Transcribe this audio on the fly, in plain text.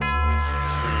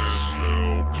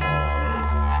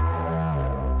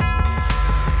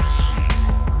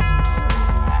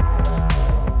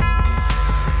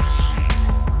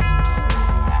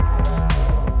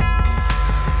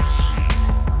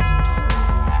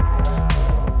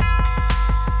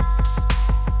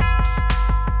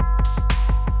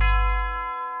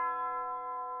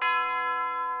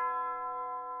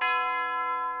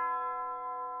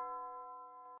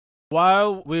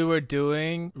While we were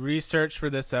doing research for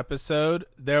this episode,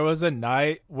 there was a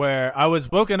night where I was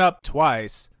woken up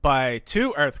twice by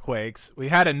 2 earthquakes. We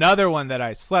had another one that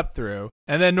I slept through,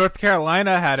 and then North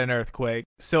Carolina had an earthquake.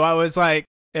 So I was like,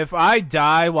 if I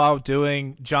die while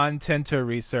doing John Tenta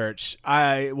research,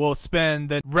 I will spend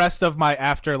the rest of my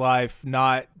afterlife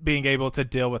not being able to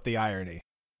deal with the irony.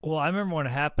 Well, I remember when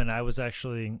it happened, I was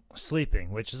actually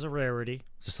sleeping, which is a rarity.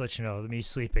 Just to let you know, me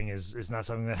sleeping is not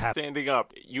something that happens. Standing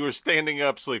up. You were standing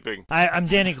up sleeping. I'm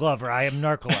Danny Glover. I am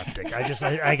narcoleptic.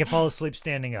 I can fall asleep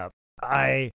standing up.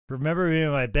 I remember being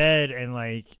in my bed and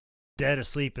like dead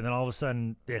asleep, and then all of a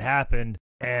sudden it happened,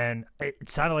 and it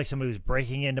sounded like somebody was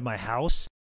breaking into my house.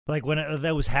 Like when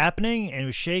that was happening and it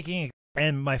was shaking,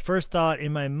 and my first thought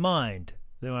in my mind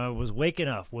when I was waking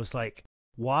up was like,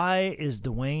 why is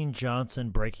Dwayne Johnson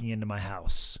breaking into my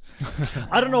house?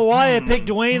 I don't know why I picked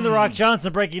Dwayne The Rock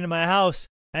Johnson breaking into my house.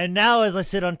 And now as I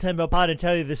sit on 10 Bell Pod and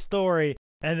tell you this story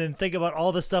and then think about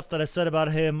all the stuff that I said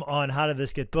about him on How Did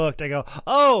This Get Booked, I go,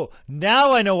 oh,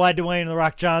 now I know why Dwayne The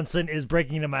Rock Johnson is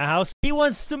breaking into my house. He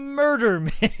wants to murder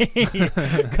me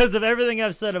because of everything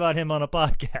I've said about him on a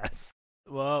podcast.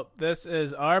 Well, this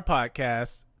is our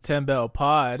podcast, 10 Bell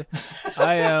Pod.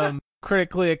 I am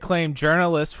critically acclaimed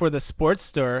journalist for the Sports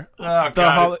Store,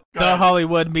 the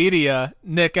Hollywood Media,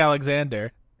 Nick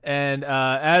Alexander. And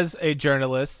as a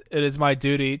journalist, it is my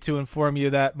duty to inform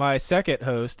you that my second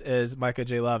host is Micah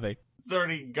J. Lavik. It's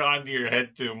already gone to your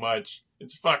head too much.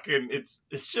 It's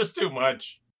just too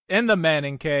much. In the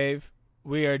Manning Cave,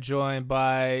 we are joined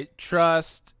by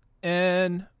Trust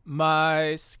in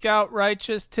My Scout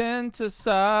Righteous Tenta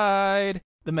Side,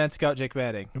 the Man Scout Jake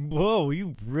Manning. Whoa,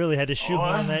 you really had to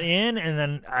shoehorn that in, and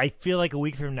then I feel like a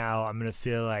week from now, I'm going to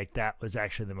feel like that was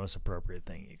actually the most appropriate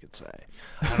thing you could say.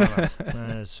 I don't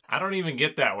know. I don't even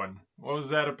get that one. What was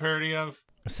that a parody of?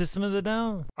 System of the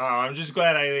Down? Oh, I'm just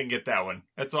glad I didn't get that one.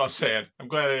 That's all I'm saying. I'm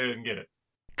glad I didn't get it.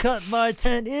 Cut my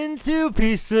tent into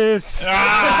pieces.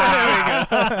 Ah!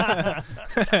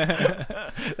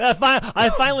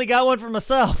 I finally got one for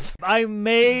myself. I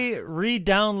may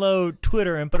re-download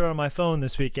Twitter and put it on my phone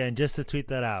this weekend just to tweet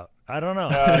that out. I don't know.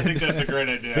 I think that's a great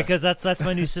idea. Because that's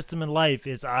my new system in life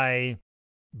is I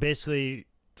basically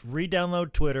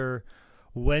re-download Twitter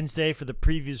Wednesday for the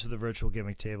previews for the virtual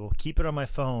gimmick table, keep it on my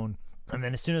phone, and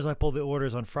then as soon as I pull the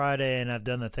orders on Friday and I've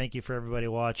done the thank you for everybody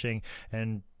watching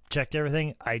and checked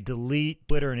everything, I delete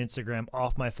Twitter and Instagram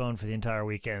off my phone for the entire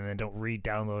weekend and then don't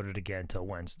re-download it again until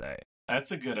Wednesday. That's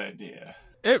a good idea.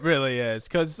 It really is,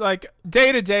 because like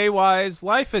day-to-day wise,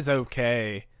 life is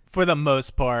okay for the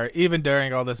most part, even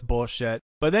during all this bullshit.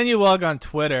 But then you log on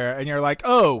Twitter and you're like,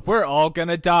 oh, we're all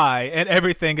gonna die and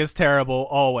everything is terrible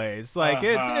always. Like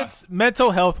it's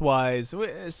mental health wise.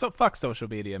 So fuck social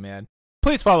media, man.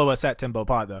 Please follow us at Timbo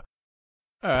Pod though.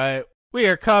 All right, we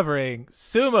are covering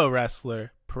sumo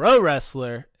wrestler, pro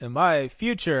wrestler, and my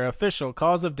future official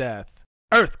cause of death,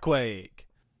 Earthquake.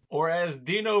 Or as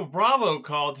Dino Bravo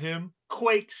called him,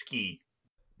 Quakeski.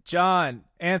 John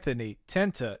Anthony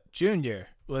Tenta Jr.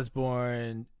 was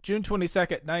born June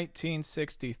 22nd,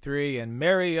 1963 in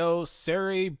Mario,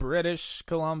 Surrey, British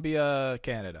Columbia,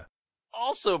 Canada.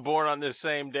 Also born on this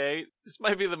same day. This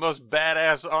might be the most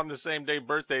badass on the same day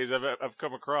birthdays I've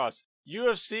come across.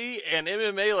 UFC and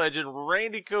MMA legend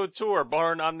Randy Couture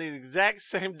born on the exact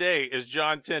same day as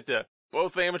John Tenta.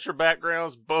 Both amateur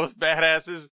backgrounds, both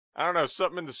badasses. I don't know,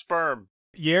 something in the sperm.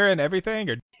 Year and everything?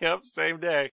 Or? Yep, same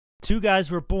day. Two guys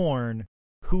were born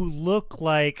who look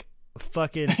like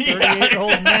fucking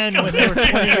 38-year-old men when they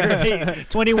were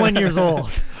 21 years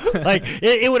old. Like,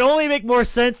 it would only make more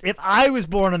sense if I was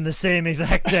born on the same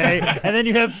exact day, and then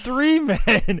you have 3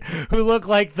 men who look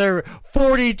like they're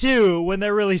 42 when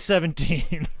they're really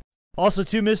 17. Also,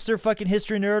 to Mr. fucking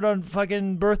History Nerd on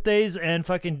fucking birthdays and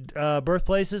fucking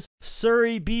birthplaces,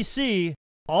 Surrey, BC,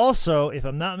 also, if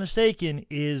I'm not mistaken,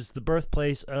 is the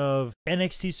birthplace of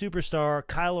NXT superstar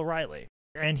Kyle O'Reilly.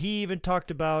 And he even talked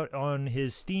about on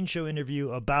his Steen Show interview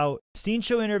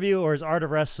or his Art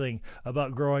of Wrestling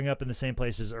about growing up in the same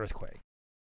place as Earthquake.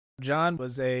 John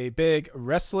was a big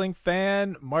wrestling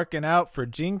fan, marking out for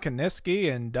Gene Kiniski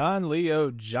and Don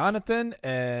Leo Jonathan,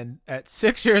 and at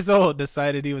 6 years old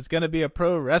decided he was going to be a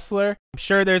pro wrestler. I'm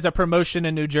sure there's a promotion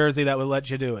in New Jersey that would let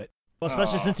you do it. Well,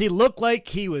 especially since he looked like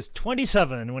he was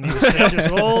 27 when he was 6 years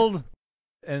old.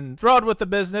 Enthralled with the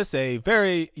business, a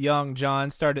very young John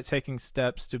started taking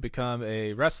steps to become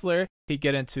a wrestler. He'd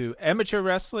get into amateur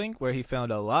wrestling, where he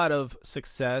found a lot of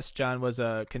success. John was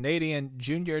a Canadian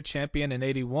junior champion in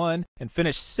 '81 and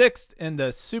finished 6th in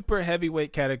the super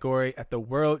heavyweight category at the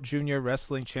World Junior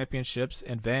Wrestling Championships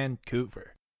in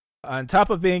Vancouver. On top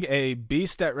of being a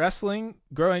beast at wrestling,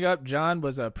 growing up, John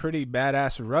was a pretty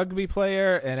badass rugby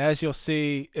player. And as you'll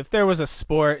see, if there was a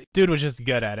sport, dude was just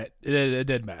good at it. It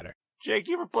didn't matter. Jake,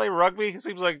 you ever play rugby? It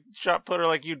seems like shot putter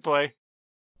like you'd play.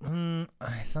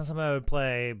 It's not something I would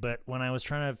play, but when I was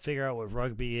trying to figure out what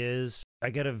rugby is,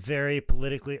 I got a very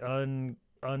politically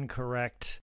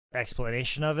incorrect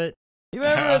explanation of it. You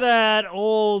remember that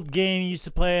old game you used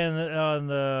to play on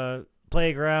the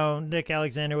playground, Nick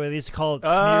Alexander, where they used to call it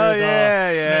smear golf? Yeah.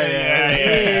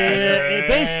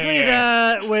 Basically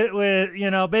that with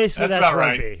basically that's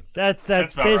rugby. Right.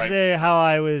 That's basically how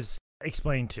I was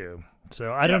explained to.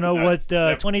 So I don't know what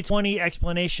the 2020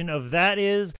 explanation of that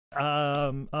is.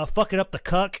 Fucking up the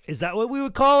cuck. Is that what we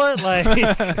would call it? Like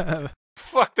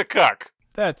Fuck the cuck.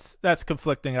 That's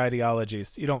conflicting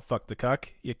ideologies. You don't fuck the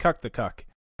cuck. You cuck the cuck.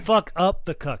 Fuck up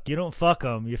the cuck. You don't fuck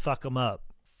them. You fuck them up.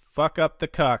 Fuck Up the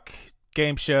Cuck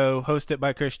game show hosted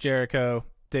by Chris Jericho,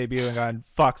 debuting on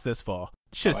Fox this fall.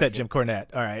 Should have said Jim Cornette.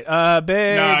 All right.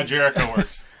 Nah, Jericho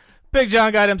works. Big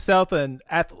John got himself an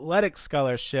athletic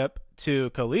scholarship to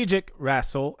collegiate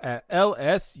wrestle at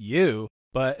LSU.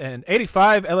 But in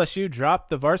 '85, LSU dropped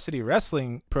the varsity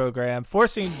wrestling program,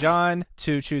 forcing John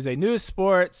to choose a new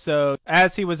sport. So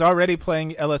as he was already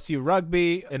playing LSU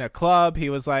rugby in a club, he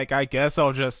was like, I guess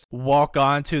I'll just walk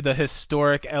on to the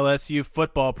historic LSU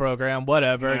football program,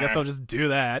 whatever. I guess I'll just do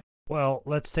that. Well,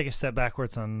 let's take a step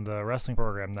backwards on the wrestling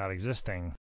program not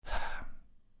existing.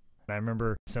 I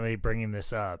remember somebody bringing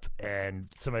this up and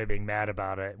somebody being mad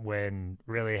about it when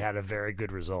really had a very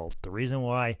good result. The reason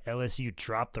why LSU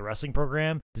dropped the wrestling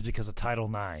program is because of Title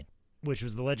IX, which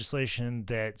was the legislation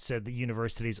that said that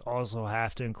universities also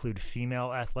have to include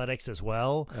female athletics as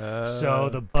well. So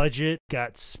the budget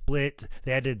got split.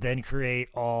 They had to then create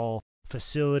all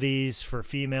facilities for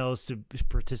females to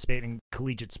participate in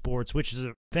collegiate sports, which is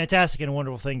a fantastic and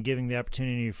wonderful thing, giving the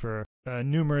opportunity for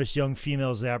numerous young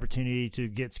females the opportunity to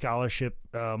get scholarship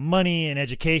money and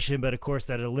education. But of course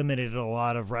that eliminated a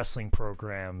lot of wrestling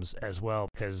programs as well,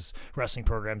 because wrestling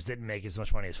programs didn't make as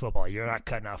much money as football. You're not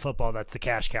cutting out football. That's the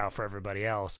cash cow for everybody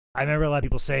else. I remember a lot of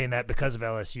people saying that because of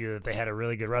LSU that they had a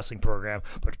really good wrestling program,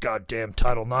 but goddamn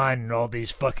Title IX and all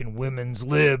these fucking women's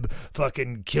lib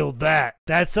fucking killed that.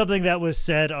 That's something that was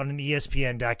said on an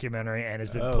ESPN documentary and has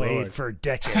been played for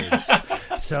decades.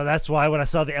 So that's why when I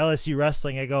saw the LSU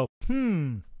wrestling, I go,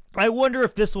 I wonder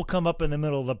if this will come up in the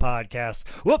middle of the podcast.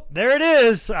 Whoop, there it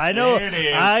is. I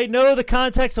know the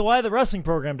context of why the wrestling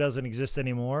program doesn't exist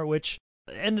anymore, which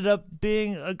ended up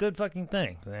being a good fucking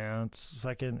thing. Yeah,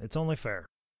 it's only fair.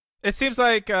 It seems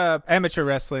like amateur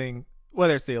wrestling,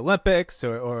 whether it's the Olympics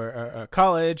or a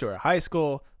college or a high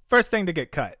school, first thing to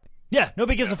get cut. Yeah,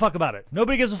 nobody gives a fuck about it.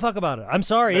 Nobody gives a fuck about it. I'm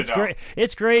sorry. It's great.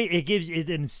 It's great. It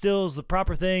instills the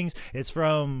proper things. It's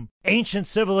from ancient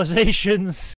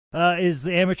civilizations. Is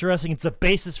the amateur wrestling. It's the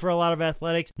basis for a lot of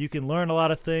athletics. You can learn a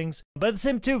lot of things. But at the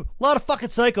same time, a lot of fucking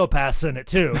psychopaths in it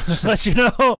too. Just to let you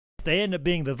know. They end up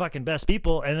being the fucking best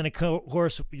people, and then of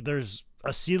course there's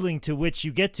a ceiling to which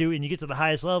you get to, and you get to the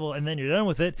highest level, and then you're done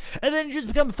with it, and then you just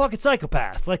become a fucking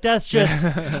psychopath. Like, that's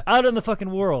just out in the fucking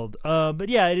world. But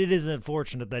yeah, it is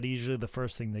unfortunate that usually the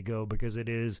first thing to go, because it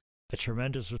is a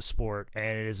tremendous sport,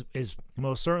 and it is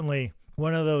most certainly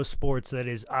one of those sports that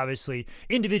is obviously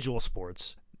individual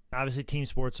sports. Obviously, team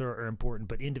sports are important,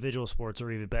 but individual sports are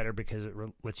even better because it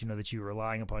lets you know that you're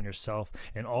relying upon yourself,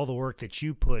 and all the work that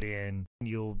you put in,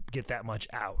 you'll get that much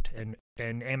out. And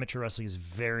amateur wrestling is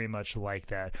very much like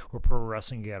that. Where pro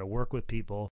wrestling, you got to work with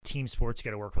people. Team sports, you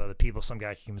got to work with other people. Some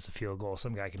guy can miss a field goal,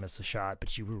 some guy can miss a shot,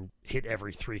 but you hit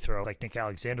every free throw like Nick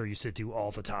Alexander used to do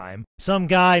all the time. Some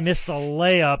guy missed a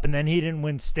layup, and then he didn't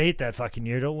win state that fucking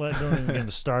year. Don't even get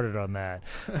him started on that.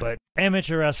 But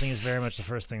amateur wrestling is very much the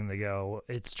first thing to go.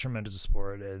 It's a tremendous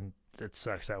sport, and it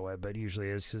sucks that way, but it usually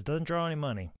is because it doesn't draw any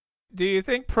money. Do you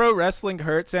think pro wrestling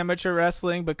hurts amateur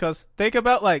wrestling? Because think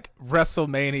about like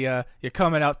WrestleMania. You're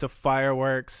coming out to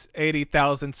fireworks,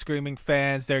 80,000 screaming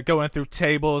fans. They're going through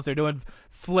tables. They're doing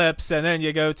flips. And then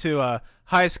you go to a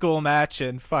high school match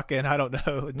in fucking, I don't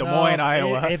know, Des Moines,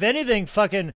 Iowa. If anything,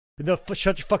 fucking...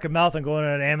 shut your fucking mouth and go on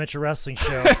an amateur wrestling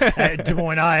show at Des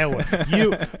Moines, Iowa.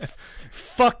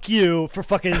 Fuck you for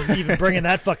fucking even bringing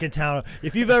that fucking town.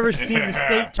 If you've ever seen the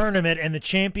state tournament and the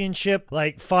championship,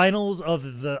 like finals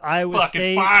of the Iowa fucking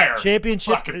State fire.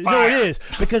 Championship, Fucking no, fire. it is,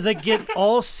 because they get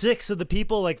all 6 of the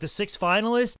people, like the 6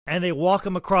 finalists, and they walk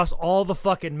them across all the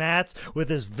fucking mats with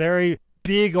this very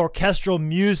big orchestral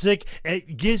music.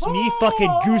 It gives me fucking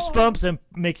goosebumps and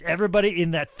makes everybody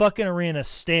in that fucking arena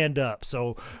stand up.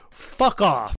 So fuck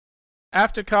off.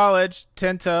 After college,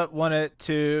 Tenta wanted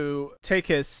to take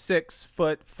his 6'5",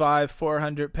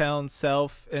 400-pound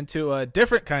self into a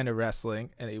different kind of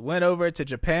wrestling, and he went over to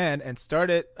Japan and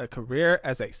started a career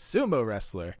as a sumo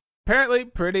wrestler. Apparently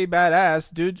pretty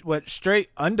badass. Dude went straight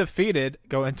undefeated,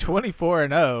 going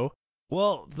 24-0.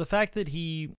 Well, the fact that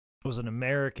he was an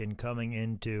American coming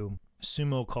into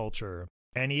sumo culture,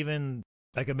 and even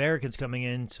like Americans coming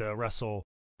in to wrestle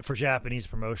for Japanese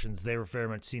promotions, they were very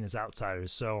much seen as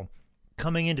outsiders. So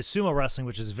coming into sumo wrestling,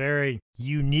 which is very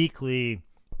uniquely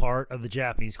part of the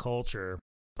Japanese culture,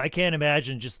 I can't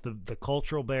imagine just the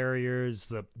cultural barriers,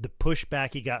 the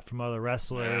pushback he got from other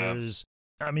wrestlers.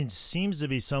 Yeah. I mean, seems to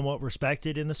be somewhat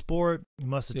respected in the sport. He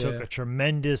must have took a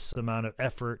tremendous amount of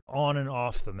effort on and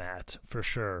off the mat, for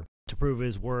sure, to prove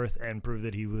his worth and prove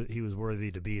that he was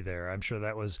worthy to be there. I'm sure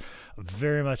that was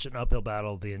very much an uphill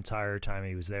battle the entire time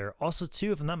he was there. Also,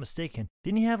 too, if I'm not mistaken,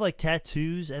 didn't he have like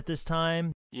tattoos at this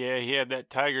time? Yeah, he had that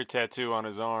tiger tattoo on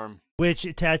his arm. Which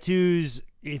tattoos,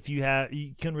 you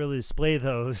couldn't really display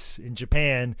those in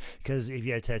Japan, because if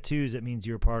you had tattoos, it means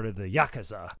you were part of the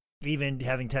Yakuza. Even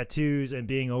having tattoos and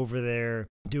being over there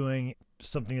doing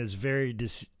something that's very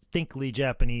distinctly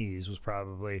Japanese was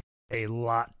probably a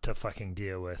lot to fucking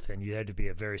deal with, and you had to be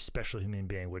a very special human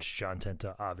being, which John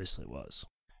Tenta obviously was.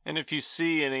 And if you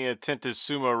see any of Tenta's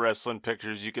sumo wrestling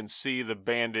pictures, you can see the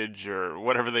bandage or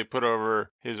whatever they put over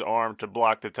his arm to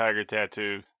block the tiger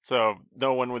tattoo. So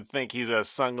no one would think he's a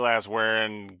sunglass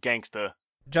wearing gangsta.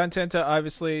 John Tenta,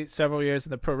 obviously, several years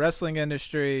in the pro wrestling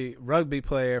industry, rugby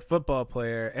player, football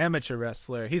player, amateur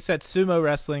wrestler. He said sumo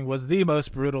wrestling was the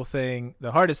most brutal thing,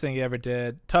 the hardest thing he ever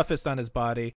did, toughest on his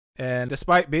body. And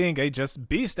despite being a just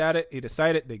beast at it, he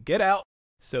decided to get out.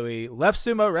 So he left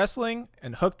sumo wrestling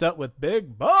and hooked up with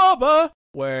Big Baba,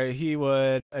 where he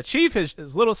would achieve his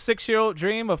little 6-year-old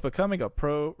dream of becoming a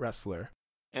pro wrestler.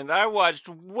 And I watched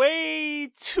way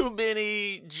too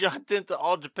many John Tenta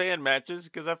All Japan matches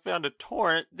because I found a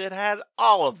torrent that had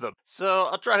all of them. So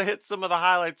I'll try to hit some of the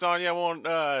highlights on you. I won't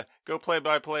go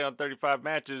play-by-play on 35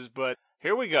 matches, but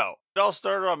here we go. It all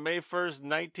started on May 1st,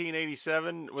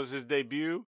 1987 was his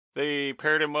debut. They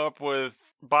paired him up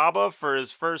with Baba for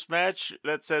his first match.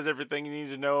 That says everything you need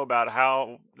to know about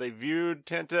how they viewed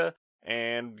Tenta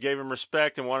and gave him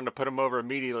respect and wanted to put him over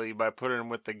immediately by putting him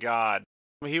with the God.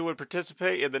 He would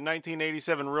participate in the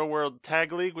 1987 Real World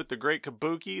Tag League with the Great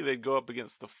Kabuki. They'd go up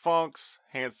against the Funks,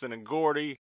 Hanson and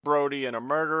Gordy, Brody and a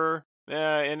Murderer.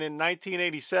 And in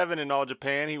 1987 in All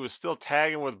Japan, he was still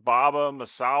tagging with Baba,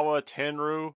 Masawa,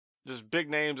 Tenryu. Just big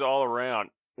names all around.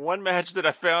 One match that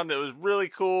I found that was really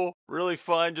cool, really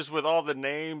fun, just with all the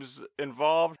names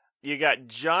involved. You got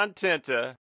John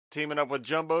Tenta teaming up with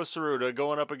Jumbo Tsuruta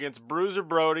going up against Bruiser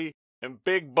Brody and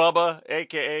Big Bubba,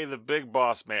 a.k.a. the Big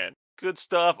Boss Man. Good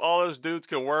stuff. All those dudes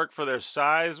can work for their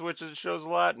size, which it shows a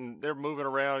lot, and they're moving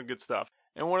around. Good stuff.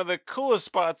 And one of the coolest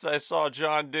spots I saw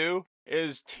John do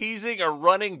is teasing a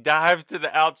running dive to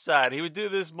the outside. He would do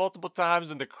this multiple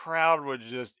times, and the crowd would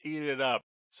just eat it up.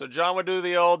 So John would do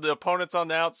the opponent's on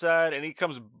the outside, and he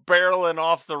comes barreling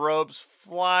off the ropes,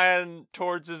 flying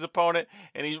towards his opponent,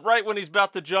 and he's right when he's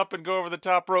about to jump and go over the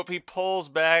top rope, he pulls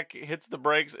back, hits the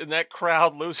brakes, and that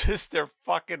crowd loses their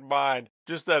fucking mind.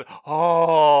 Just that,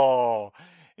 oh,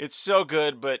 it's so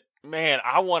good, but man,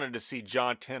 I wanted to see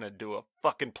John Tenta do a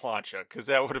fucking plancha, because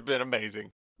that would have been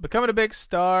amazing. Becoming a big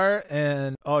star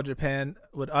in All Japan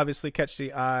would obviously catch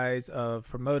the eyes of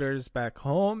promoters back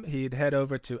home. He'd head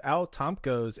over to Al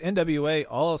Tomko's NWA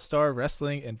All-Star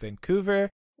Wrestling in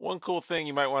Vancouver. One cool thing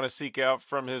you might want to seek out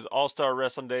from his All-Star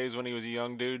Wrestling days when he was a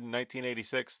young dude in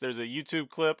 1986, there's a YouTube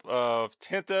clip of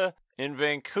Tenta in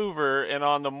Vancouver, and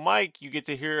on the mic you get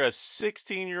to hear a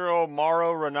 16-year-old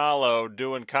Mauro Ranallo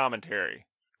doing commentary.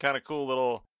 Kind of cool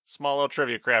little, small little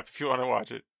trivia crap if you want to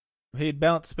watch it. He'd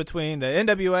bounce between the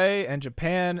NWA and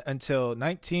Japan until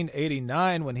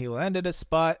 1989 when he landed a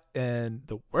spot in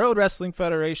the World Wrestling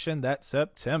Federation that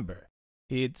September.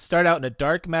 He'd start out in a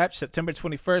dark match September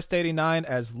 21st, 89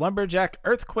 as Lumberjack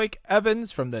Earthquake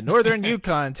Evans from the Northern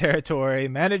Yukon Territory,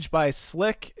 managed by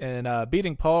Slick and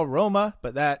beating Paul Roma,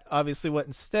 but that obviously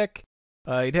wouldn't stick.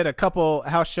 He'd hit a couple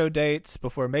house show dates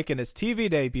before making his TV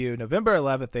debut November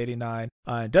 11th, 89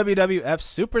 on WWF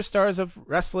Superstars of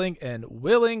Wrestling in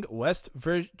Wheeling, West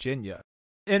Virginia.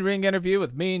 In-ring interview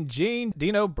with Mean Gene,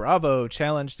 Dino Bravo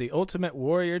challenged the Ultimate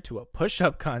Warrior to a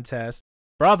push-up contest.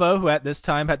 Bravo, who at this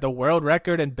time had the world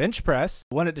record in bench press,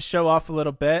 wanted to show off a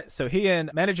little bit, so he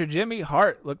and manager Jimmy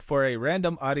Hart looked for a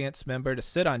random audience member to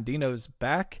sit on Dino's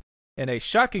back. In a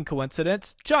shocking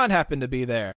coincidence, John happened to be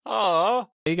there. Oh,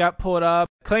 He got pulled up,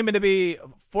 claiming to be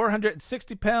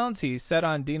 460 pounds. He sat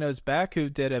on Dino's back, who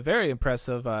did a very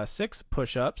impressive 6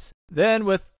 push-ups. Then,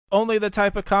 with only the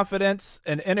type of confidence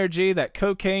and energy that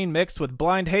cocaine mixed with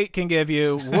blind hate can give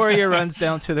you, Warrior runs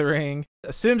down to the ring,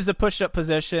 assumes the push-up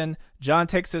position. John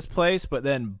takes his place, but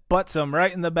then butts him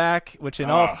right in the back, which in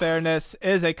all fairness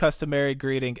is a customary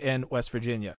greeting in West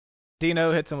Virginia.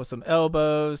 Dino hits him with some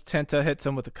elbows. Tenta hits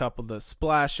him with a couple of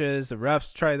splashes. The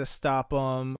refs try to stop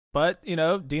him. But,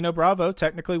 Dino Bravo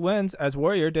technically wins, as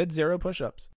Warrior did 0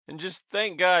 push-ups. and just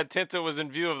thank God Tenta was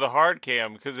in view of the hard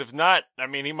cam, because if not,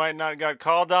 he might not have got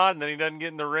called on, then he doesn't get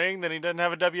in the ring, then he doesn't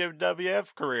have a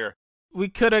WWF career. We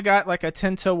could have got like a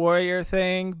Tenta Warrior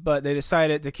thing, but they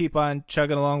decided to keep on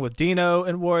chugging along with Dino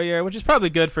and Warrior, which is probably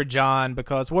good for John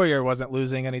because Warrior wasn't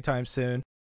losing anytime soon.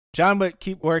 John would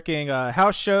keep working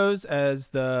house shows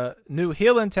as the new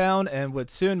heel in town and would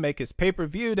soon make his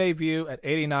pay-per-view debut at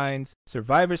 '89's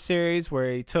Survivor Series, where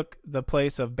he took the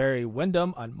place of Barry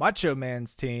Windham on Macho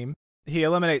Man's team. He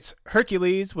eliminates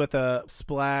Hercules with a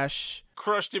splash.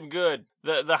 Crushed him good.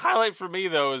 The highlight for me,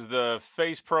 though, is the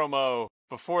face promo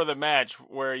before the match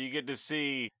where you get to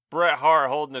see Bret Hart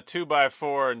holding a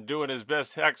 2x4 and doing his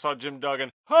best Hacksaw Jim Duggan.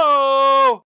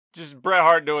 Ho! Just Bret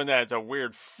Hart doing that. It's a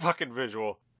weird fucking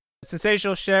visual.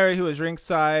 Sensational Sherry, who was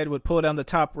ringside, would pull down the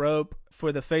top rope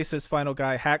for the Face's final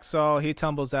guy, Hacksaw. He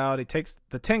tumbles out. He takes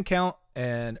the 10 count,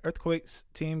 and Earthquake's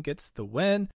team gets the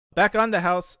win. Back on the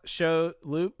house show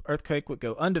loop, Earthquake would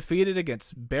go undefeated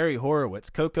against Barry Horowitz,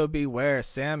 Coco Beware,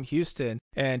 Sam Houston,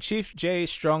 and Chief Jay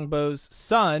Strongbow's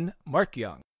son, Mark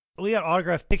Young. We got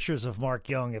autographed pictures of Mark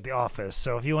Young at the office,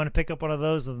 so if you want to pick up one of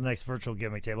those at the next virtual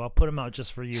gimmick table, I'll put them out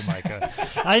just for you, Micah.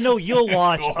 I know you'll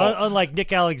watch, unlike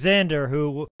Nick Alexander,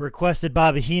 who requested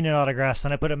Bobby Heenan autographs,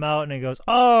 and I put him out, and he goes,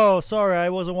 "Oh, sorry, I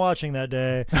wasn't watching that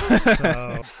day."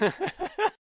 So.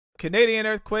 Canadian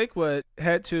Earthquake would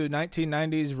head to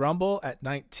 1990's Rumble at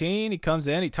 19. He comes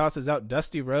in, he tosses out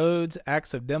Dusty Rhodes,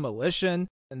 Acts of Demolition.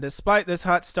 And despite this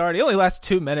hot start, he only lasts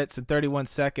 2 minutes and 31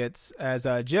 seconds as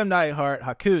Jim Neidhart,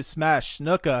 Haku, Smash,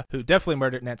 Snuka, who definitely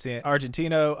murdered Nancy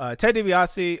Argentino, Ted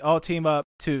DiBiase all team up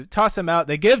to toss him out.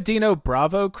 They give Dino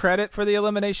Bravo credit for the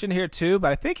elimination here too,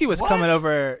 but I think he was coming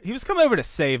over. He was coming over to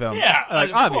save him. Yeah,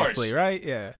 obviously, course. Right?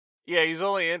 Yeah. Yeah, he's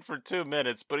only in for 2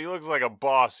 minutes, but he looks like a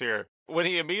boss here. When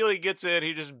he immediately gets in,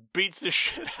 he just beats the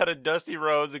shit out of Dusty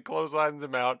Rhodes and clotheslines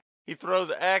him out. He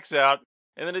throws Axe out.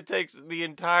 And then it takes the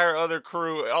entire other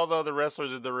crew, all the other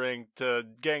wrestlers in the ring, to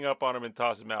gang up on him and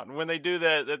toss him out. And when they do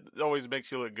that, that always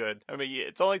makes you look good.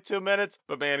 It's only 2 minutes,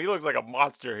 but man, he looks like a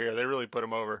monster here. They really put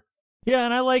him over. Yeah,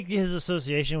 and I like his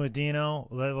association with Dino.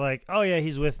 Like, oh yeah,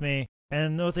 he's with me.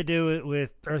 And what they do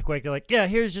with Earthquake, they're like, yeah,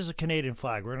 here's just a Canadian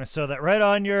flag. We're going to sew that right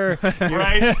on your...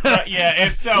 Right? Yeah,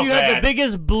 it's so you bad. have the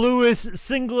biggest, bluest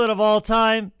singlet of all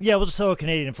time. Yeah, we'll just sew a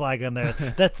Canadian flag on there.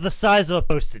 That's the size of a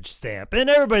postage stamp. And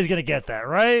everybody's going to get that,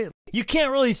 right? You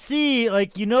can't really see,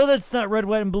 that's not red,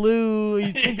 white, and blue.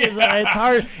 You think it's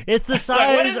hard. It's the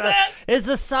size. What is that? It's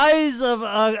the size of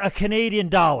a Canadian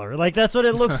dollar. That's what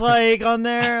it looks like on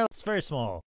there. It's very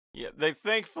small. Yeah, they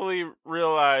thankfully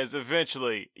realize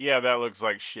eventually, yeah, that looks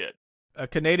like shit. A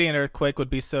Canadian Earthquake would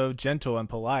be so gentle and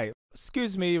polite.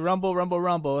 Excuse me, rumble, rumble,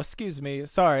 rumble. Excuse me.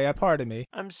 Sorry, pardon me.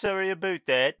 I'm sorry about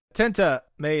that. Tenta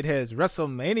made his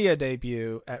WrestleMania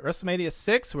debut at WrestleMania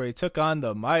 6, where he took on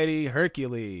the mighty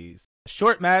Hercules.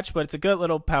 Short match, but it's a good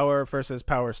little power versus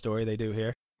power story they do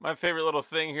here. My favorite little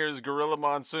thing here is Gorilla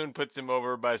Monsoon puts him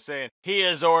over by saying, he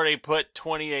has already put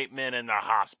 28 men in the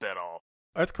hospital.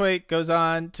 Earthquake goes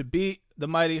on to beat the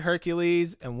mighty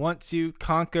Hercules, and once you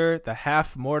conquer the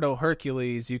half-mortal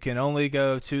Hercules, you can only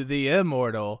go to the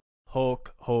immortal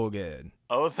Hulk Hogan.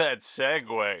 Oh, that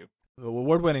segue.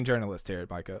 Award-winning journalist here,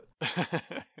 Micah.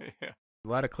 Yeah. A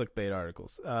lot of clickbait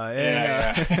articles.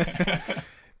 Yeah.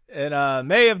 In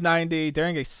May of 90,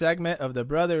 during a segment of the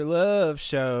Brother Love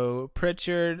show,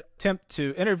 Pritchard attempted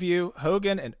to interview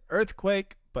Hogan and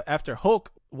Earthquake, but after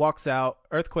Hulk walks out,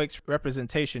 Earthquake's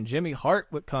representation, Jimmy Hart,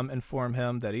 would come inform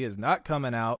him that he is not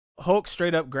coming out. Hulk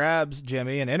straight up grabs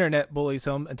Jimmy and internet bullies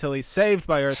him until he's saved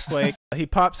by Earthquake. He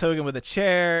pops Hogan with a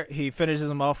chair. He finishes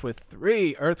him off with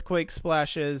 3 Earthquake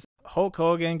splashes. Hulk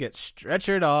Hogan gets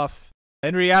stretchered off.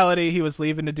 In reality, he was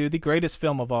leaving to do the greatest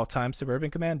film of all time,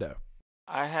 Suburban Commando.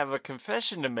 I have a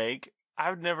confession to make.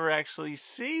 I've never actually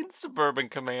seen Suburban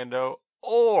Commando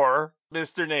or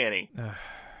Mr. Nanny.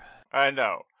 I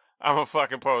know. I'm a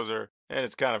fucking poser, and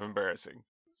it's kind of embarrassing.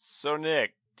 So,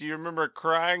 Nick, do you remember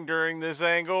crying during this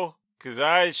angle? Because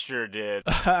I sure did.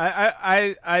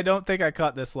 I don't think I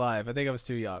caught this live. I think I was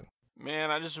too young.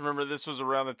 Man, I just remember this was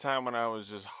around the time when I was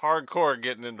just hardcore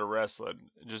getting into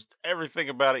wrestling. Just everything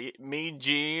about it. Mean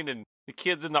Gene and the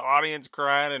kids in the audience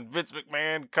crying and Vince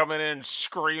McMahon coming in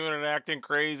screaming and acting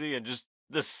crazy and just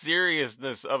the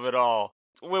seriousness of it all.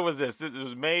 When was this? This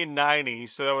was May 90,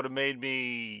 so that would have made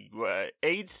me,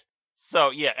 8? So,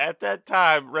 yeah, at that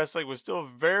time, wrestling was still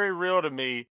very real to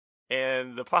me,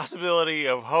 and the possibility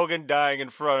of Hogan dying in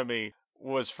front of me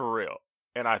was for real,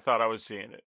 and I thought I was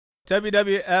seeing it.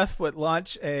 WWF would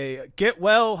launch a Get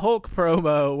Well Hulk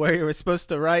promo where you were supposed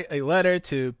to write a letter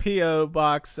to P.O.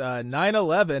 Box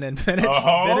 911 in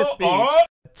Venice Beach.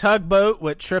 Tugboat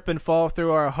would trip and fall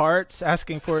through our hearts,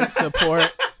 asking for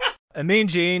support. And Mean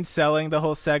Gene selling the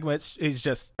whole segment. He's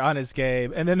just on his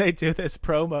game. And then they do this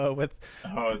promo with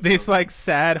these like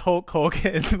sad Hulk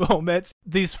Hogan moments.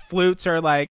 These flutes are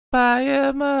like, buy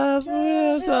him up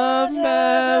with a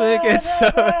Mavic.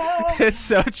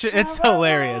 It's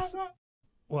hilarious.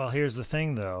 Well, here's the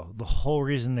thing, though. The whole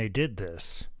reason they did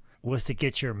this was to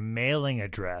get your mailing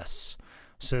address.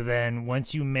 So then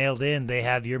once you mailed in, they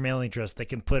have your mailing address. They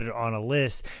can put it on a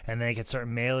list, and they can start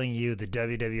mailing you the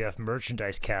WWF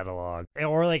merchandise catalog.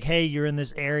 Or like, hey, you're in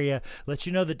this area. Let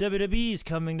you know the WWE is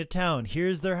coming to town.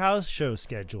 Here's their house show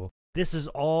schedule. This is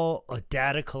all a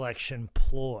data collection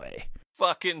ploy.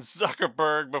 Fucking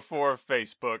Zuckerberg before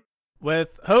Facebook.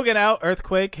 With Hogan out,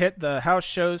 Earthquake hit the house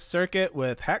show circuit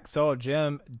with Hacksaw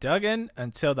Jim Duggan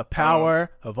until the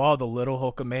power of all the little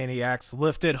Hulkamaniacs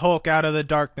lifted Hulk out of the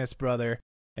darkness, brother.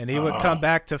 And he would come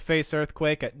back to face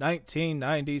Earthquake at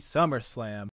 1990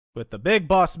 SummerSlam. With the big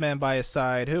boss man by his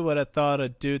side, who would have thought a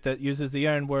dude that uses the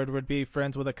N-word would be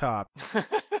friends with a cop?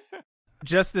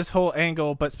 Just this whole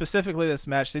angle, but specifically this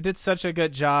match, they did such a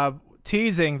good job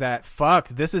teasing that, fuck,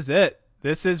 this is it.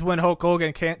 This is when Hulk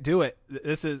Hogan can't do it.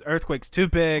 This is Earthquake's too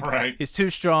big. Right. He's too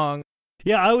strong.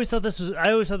 Yeah, I always thought this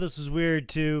was weird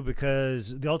too,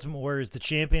 because the Ultimate Warrior is the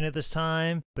champion at this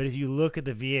time. But if you look at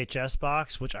the VHS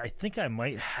box, which I think I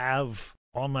might have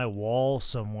on my wall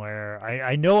somewhere,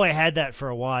 I know I had that for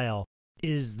a while,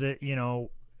 is that, you know,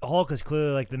 Hulk is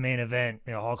clearly like the main event.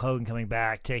 You know, Hulk Hogan coming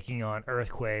back, taking on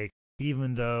Earthquake,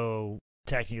 even though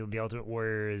technically the Ultimate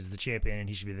Warrior is the champion and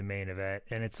he should be the main event.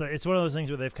 And it's one of those things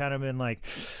where they've kind of been like,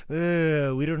 we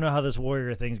don't know how this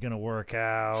Warrior thing's gonna work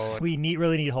out. We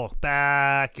really need Hulk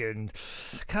back, and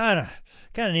kind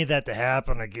of need that to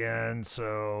happen again.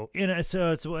 So, you know, it's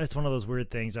one of those weird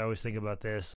things. I always think about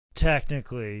this.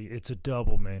 Technically, it's a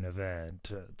double main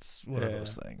event. It's one of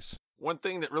those things. One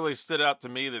thing that really stood out to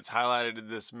me that's highlighted in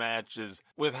this match is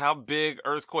with how big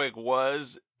Earthquake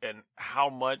was and how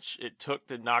much it took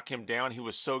to knock him down. He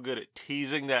was so good at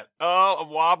teasing that, oh,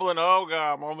 I'm wobbling, oh,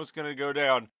 God, I'm almost going to go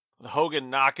down. Hogan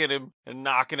knocking him, and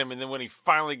then when he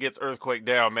finally gets Earthquake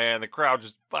down, man, the crowd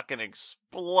just fucking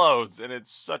explodes, and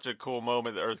it's such a cool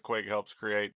moment that Earthquake helps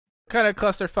create. Kind of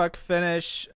clusterfuck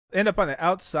finish. End up on the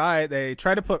outside. They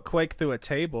try to put Quake through a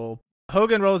table.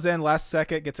 Hogan rolls in last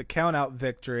second, gets a count-out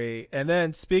victory, and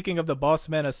then, speaking of the boss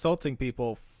man assaulting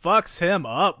people, fucks him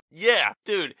up. Yeah,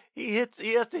 dude, he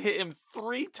has to hit him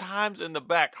 3 times in the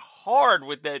back hard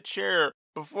with that chair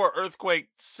before Earthquake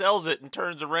sells it and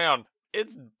turns around.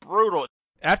 It's brutal.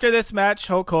 After this match,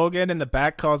 Hulk Hogan in the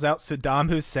back calls out Saddam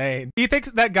Hussein. Do you think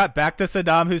that got back to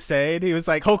Saddam Hussein? He was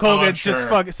like, Hulk Hogan just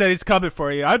fucking said he's coming for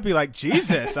you. I'd be like,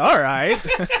 Jesus, all right.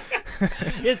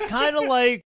 It's kind of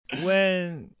like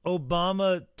when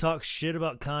Obama talks shit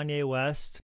about Kanye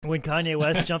West, when Kanye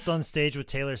West jumped on stage with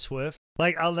Taylor Swift.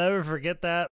 Like, I'll never forget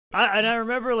that. I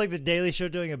remember, like, the Daily Show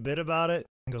doing a bit about it.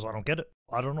 He goes, I don't get it.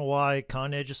 I don't know why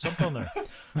Kanye just jumped on there.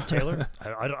 Taylor,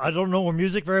 I don't know her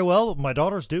music very well, but my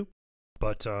daughters do.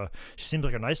 But she seems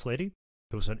like a nice lady.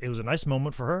 It was a nice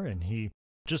moment for her, and he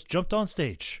just jumped on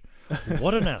stage.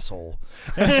 What an asshole.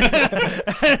 And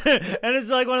it's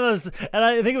like one of those, and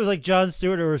I think it was like Jon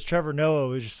Stewart or it was Trevor Noah,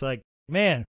 was just like,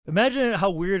 man, imagine how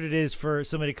weird it is for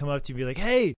somebody to come up to you and be like,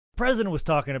 hey, the president was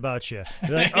talking about you.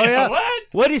 You're like, oh yeah?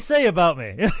 What'd he say about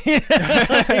me?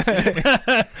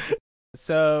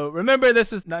 So remember,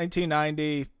 this is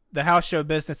 1990. The house show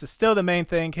business is still the main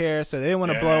thing here, so they didn't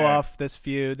want to blow off this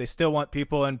feud. They still want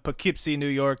people in Poughkeepsie, New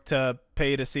York to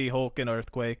pay to see Hulk and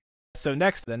Earthquake. So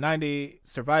next, the 90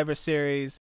 Survivor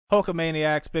Series,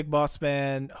 Hulkamaniacs, Big Boss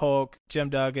Man, Hulk, Jim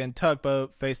Duggan,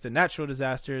 Tugboat faced the Natural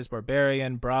Disasters,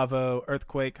 Barbarian, Bravo,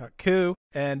 Earthquake, Haku.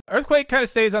 And Earthquake kind of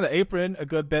stays on the apron a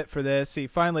good bit for this. He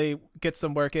finally gets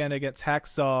some work in against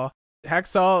Hacksaw.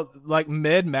 Hacksaw, like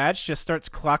mid-match, just starts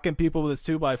clocking people with his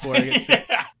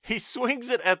 2x4. He swings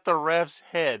it at the ref's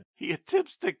head. He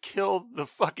attempts to kill the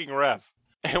fucking ref.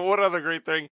 And one other great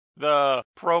thing, the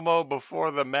promo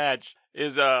before the match,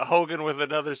 is Hogan with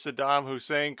another Saddam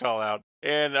Hussein call out.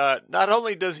 And not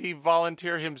only does he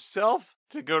volunteer himself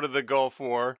to go to the Gulf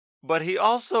War, but he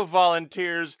also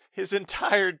volunteers his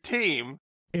entire team.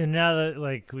 And now that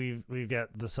like we've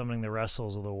got the Summoning the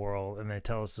Wrestles of the world, and they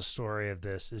tell us the story of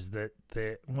this, is that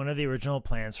one of the original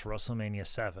plans for WrestleMania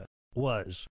 7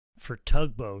 was for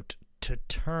Tugboat to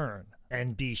turn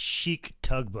and be Sheik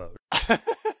Tugboat.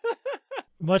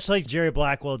 Much like Jerry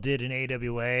Blackwell did in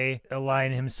AWA,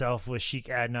 align himself with Sheik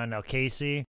Adnan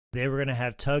Al-Kaisi, they were going to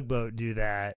have Tugboat do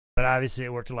that. But obviously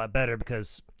it worked a lot better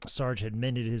because Sarge had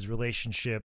mended his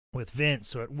relationship with Vince,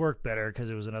 so it worked better because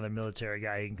it was another military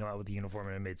guy. He can come out with the uniform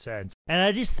and it made sense. And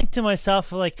I just think to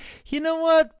myself, like, you know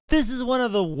what? This is one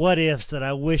of the what ifs that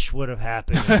I wish would have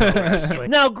happened in pro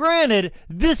wrestling. Now, granted,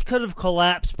 this could have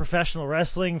collapsed professional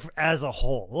wrestling as a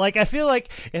whole. Like, I feel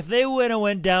like if they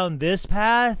went down this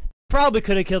path, probably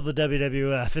could have killed the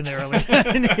WWF in the early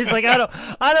 90s. Like,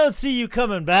 I don't see you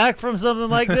coming back from something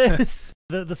like this.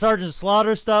 The Sergeant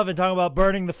Slaughter stuff and talking about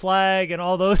burning the flag and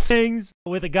all those things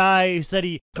with a guy who said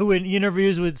who in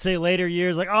interviews would say later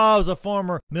years, like, oh, I was a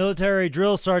former military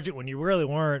drill sergeant when you really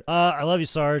weren't. I love you,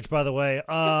 Sarge, by the way.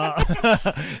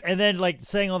 And then like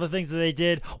saying all the things that they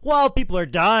did while people are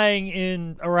dying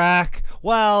in Iraq,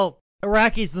 while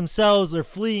Iraqis themselves are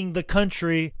fleeing the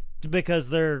country because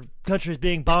their country is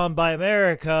being bombed by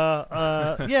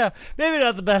America. Yeah, maybe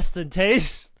not the best in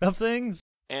taste of things.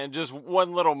 And just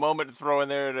one little moment to throw in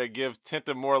there to give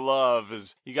Tenta more love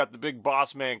is you got the big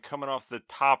boss man coming off the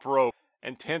top rope,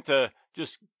 and Tenta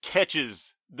just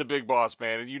catches the big boss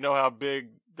man. And you know how big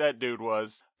that dude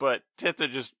was. But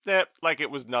Tenta just, like it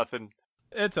was nothing.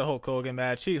 It's a Hulk Hogan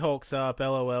match. He hulks up,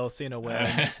 LOL, Cena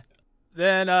wins.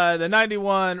 Then the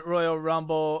 91 Royal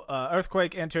Rumble,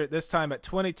 Earthquake entered this time at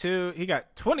 22. He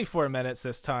got 24 minutes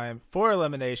this time, 4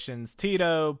 eliminations,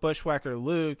 Tito, Bushwhacker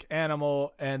Luke,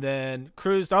 Animal, and then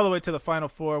cruised all the way to the Final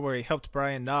 4 where he helped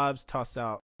Brian Knobbs toss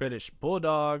out British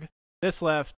Bulldog. This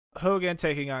left Hogan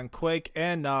taking on Quake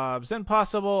and Knobbs.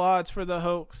 Impossible odds for the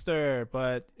Hulkster,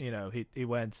 but, you know, he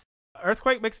wins.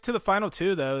 Earthquake makes it to the Final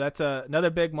 2, though. That's another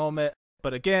big moment.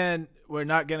 But again, we're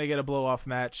not going to get a blow-off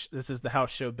match. This is the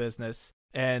house show business.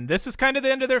 And this is kind of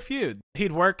the end of their feud.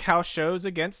 He'd work house shows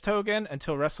against Hogan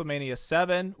until WrestleMania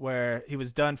 7, where he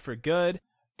was done for good.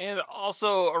 And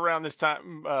also around this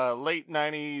time, late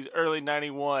 90s, early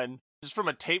 91, just from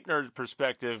a tape nerd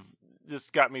perspective,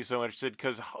 this got me so interested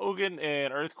because Hogan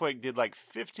and Earthquake did like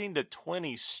 15 to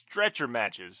 20 stretcher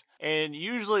matches. And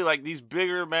usually like these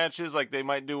bigger matches, like they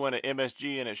might do one at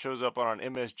MSG and it shows up on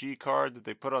an MSG card that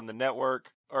they put on the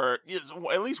network. Or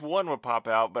at least one would pop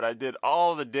out, but I did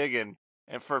all the digging.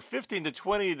 And for 15 to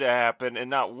 20 to happen and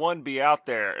not one be out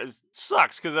there, it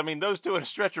sucks. Because, I mean, those two in a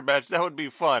stretcher match, that would be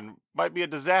fun. Might be a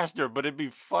disaster, but it'd be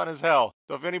fun as hell.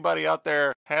 So if anybody out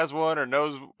there has one or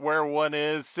knows where one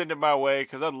is, send it my way,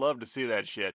 because I'd love to see that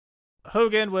shit.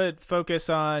 Hogan would focus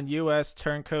on U.S.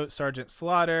 turncoat Sergeant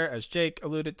Slaughter, as Jake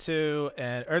alluded to,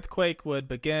 and Earthquake would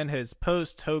begin his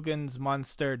post-Hogan's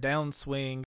Monster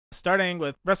downswing, starting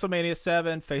with WrestleMania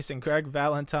 7 facing Greg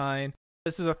Valentine.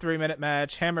 This is a 3-minute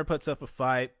match. Hammer puts up a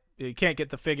fight. You can't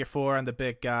get the figure 4 on the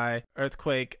big guy.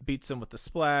 Earthquake beats him with the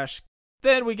splash.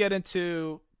 Then we get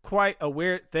into quite a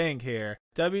weird thing here.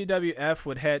 WWF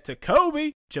would head to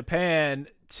Kobe, Japan,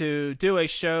 to do a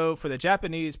show for the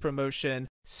Japanese promotion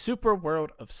Super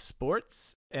World of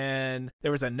Sports. And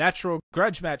there was a natural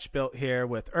grudge match built here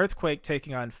with Earthquake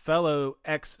taking on fellow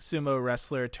ex-sumo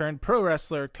wrestler turned pro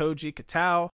wrestler Koji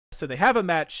Katao. So they have a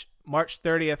match March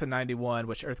 30th of 91,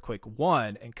 which Earthquake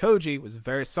won, and Koji was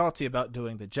very salty about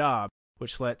doing the job,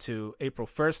 which led to April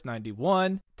 1st,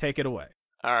 91. Take it away.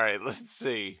 All right, let's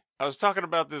see. I was talking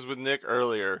about this with Nick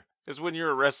earlier. Is when you're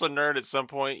a wrestling nerd, at some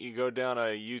point you go down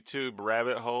a YouTube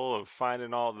rabbit hole of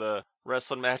finding all the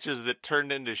wrestling matches that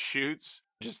turned into shoots.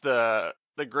 Just the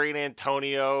great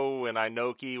Antonio and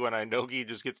Inoki, when Inoki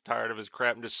just gets tired of his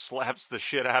crap and just slaps the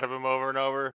shit out of him over and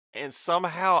over. And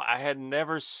somehow I had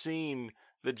never seen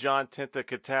the John Tenta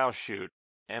Katao shoot,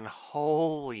 and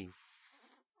holy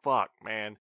fuck,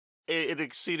 man. It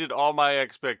exceeded all my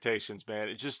expectations,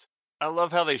 man. I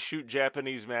love how they shoot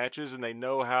Japanese matches, and they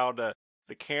know how the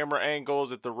camera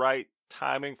angles at the right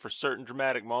timing for certain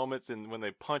dramatic moments, and when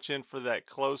they punch in for that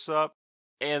close-up.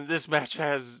 And this match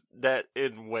has that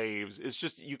in waves. It's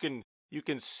just, you can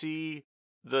see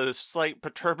the slight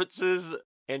perturbances,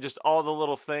 and just all the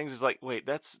little things. It's like, wait,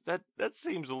 that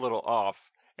seems a little off.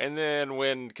 And then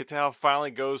when Katao finally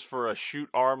goes for a shoot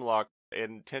arm lock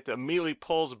and Tenta immediately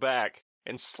pulls back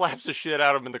and slaps the shit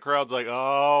out of him, and the crowd's like,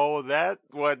 oh, that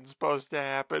wasn't supposed to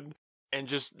happen. And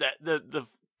just that the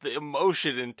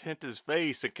emotion in Tenta's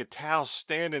face and Katao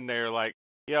standing there like,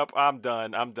 Yep, I'm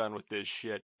done. I'm done with this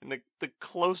shit. And the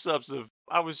close-ups of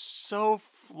I was so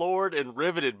floored and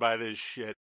riveted by this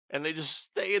shit. And they just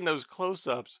stay in those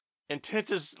close-ups. And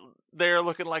Tenta's there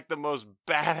looking like the most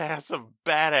badass of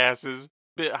badasses.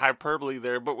 Bit hyperbole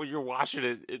there, but when you're watching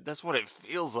it, that's what it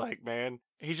feels like, man.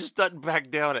 He just doesn't back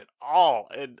down at all.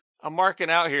 And I'm marking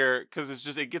out here because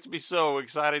it gets me so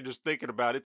excited just thinking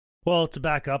about it. Well, to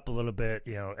back up a little bit,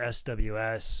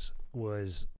 SWS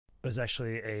was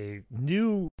actually a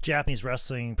new Japanese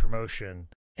wrestling promotion,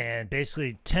 and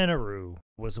basically Tenaru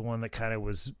was the one that kind of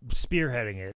was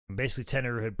spearheading it. Basically,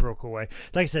 Tenaru had broke away.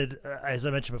 Like I said, as I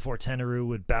mentioned before, Tenaru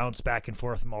would bounce back and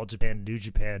forth from All Japan to New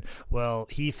Japan. Well,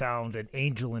 he found an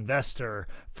angel investor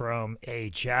from a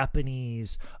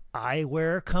Japanese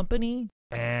eyewear company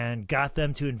and got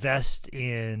them to invest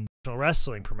in a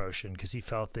wrestling promotion because he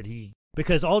felt that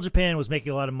because All Japan was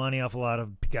making a lot of money off a lot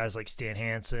of guys like Stan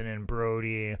Hansen and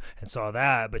Brody and saw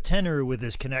that. But Tenaru, with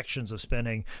his connections of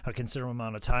spending a considerable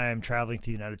amount of time traveling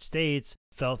through the United States,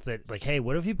 felt that, like, hey,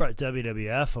 what if you brought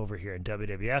WWF over here and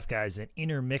WWF guys and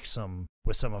intermix them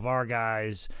with some of our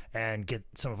guys and get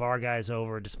some of our guys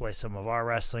over, display some of our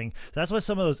wrestling. So that's why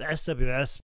some of those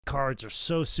SWS cards are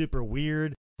so super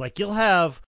weird. Like, you'll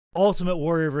have Ultimate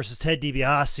Warrior versus Ted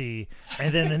DiBiase,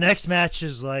 and then the next match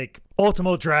is like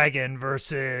Ultimo Dragon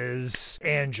versus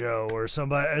Anjo or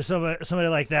somebody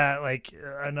like that, like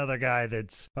another guy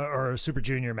that's or a Super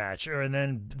Junior match, and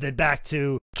then back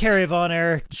to Kerry Von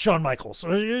Erich, Shawn Michaels. So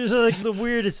it's like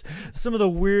some of the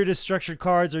weirdest structured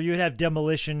cards, or you would have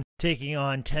Demolition taking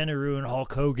on Tenaru and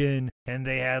Hulk Hogan, and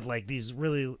they had like these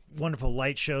really wonderful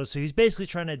light shows. So he's basically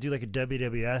trying to do like a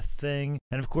WWF thing.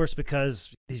 And of course,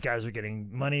 because these guys are getting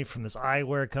money from this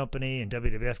eyewear company and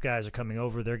WWF guys are coming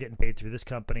over, they're getting paid through this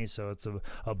company. So it's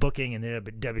a booking, and then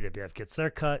WWF gets their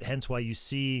cut. Hence why you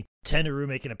see Tenaru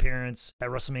make an appearance at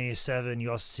WrestleMania 7. You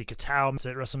also see Katao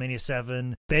at WrestleMania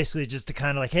 7. Basically just to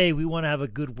kind of like, hey, we want to have a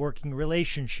good working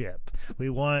relationship. We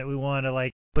want to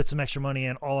like put some extra money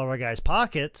in all of our guys'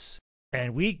 pockets,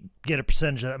 and we get a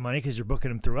percentage of that money because you're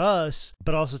booking them through us.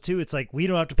 But also, too, it's like we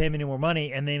don't have to pay them any more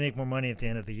money, and they make more money at the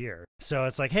end of the year. So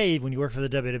it's like, hey, when you work for the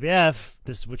WWF,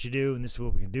 this is what you do, and this is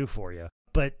what we can do for you.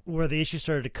 But where the issue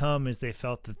started to come is they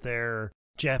felt that their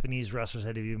Japanese wrestlers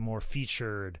had to be more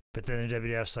featured. But then the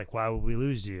WWF's like, why would we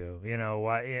lose to you?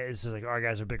 Why? It's like, our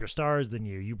guys are bigger stars than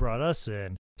you. You brought us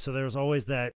in. So there was always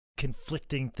that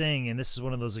conflicting thing, and this is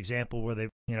one of those examples where they,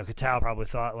 Katao probably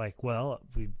thought like, well,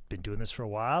 we've been doing this for a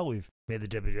while, we've made the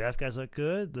WWF guys look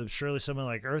good, surely someone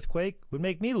like Earthquake would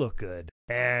make me look good,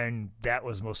 and that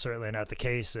was most certainly not the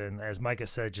case. And as Micah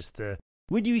said,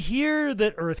 when you hear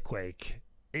that Earthquake,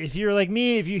 if you're like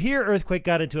me, if you hear Earthquake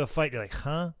got into a fight, you're like,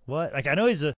 huh, what? Like, I know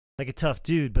he's a tough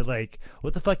dude, but like,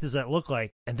 what the fuck does that look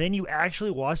like? And then you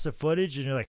actually watch the footage and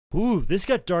you're like, ooh, this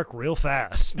got dark real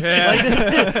fast. Yeah.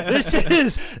 Like, this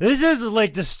is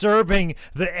like disturbing.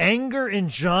 The anger in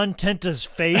John Tenta's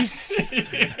face.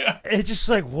 Yeah. It's just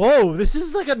like, whoa, this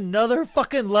is like another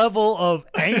fucking level of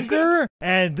anger,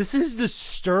 and this is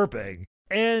disturbing.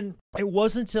 And it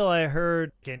wasn't until I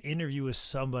heard an interview with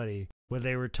somebody where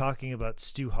they were talking about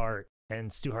Stu Hart,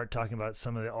 and Stu Hart talking about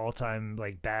some of the all-time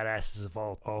like badasses of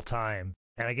all time.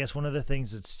 And I guess one of the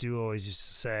things that Stu always used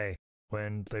to say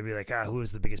when they'd be like, who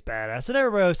is the biggest badass? And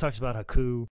everybody always talks about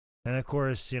Haku. And of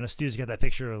course, Stu's got that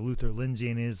picture of Luther Lindsay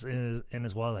in his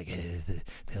wall, like,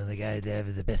 the only guy to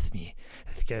have the best me,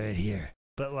 this guy right here.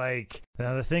 But like,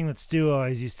 the thing that Stu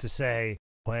always used to say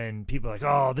when people are like,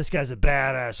 oh, this guy's a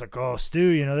badass, like, oh,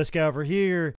 Stu, this guy over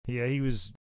here, yeah, he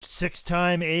was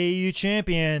 6-time AAU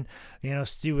champion.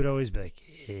 Stu would always be like,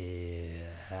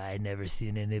 I never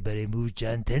seen anybody move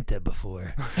John Tenta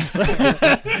before.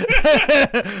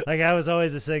 Like, I was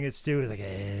always just saying at Stu, like,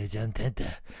 John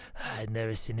Tenta, I'd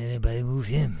never seen anybody move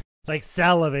him. Like,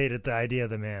 salivate at the idea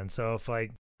of the man. So if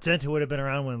like Tenta would have been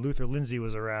around when Luther Lindsay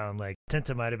was around, like,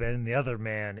 Tenta might have been the other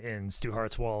man in Stu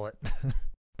Hart's wallet.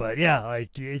 But yeah,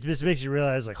 like, it just makes you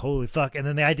realize, like, holy fuck. And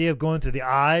then the idea of going through the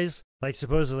eyes, like,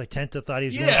 supposedly Tenta thought he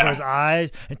was going for his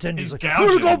eyes, and Tenta's like, I'm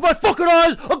gonna go with my fucking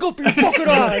eyes, I'll go for your fucking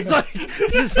eyes. Like,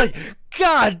 it's just like,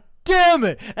 God damn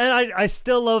it. And I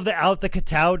still love the out that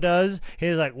Katao does.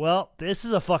 He's like, well, this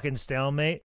is a fucking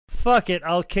stalemate. Fuck it,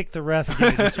 I'll kick the ref and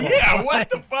give you this one. Yeah,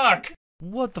 what the fuck?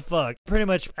 What the fuck? Pretty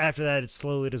much after that, it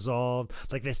slowly dissolved.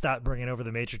 Like, they stopped bringing over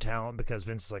the major talent because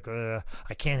Vince is like, I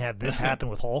can't have this happen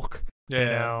with Hulk.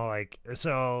 Yeah. Like,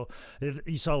 so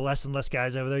you saw less and less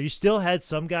guys over there. You still had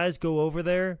some guys go over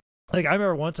there. Like, I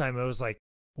remember one time it was like,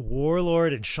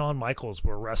 Warlord and Shawn Michaels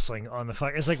were wrestling on the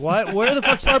fuck. It's like, what? Where the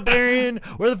fuck's Barbarian?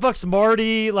 Where the fuck's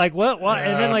Marty? Like, what?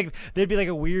 And then, like, there'd be like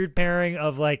a weird pairing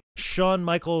of like Shawn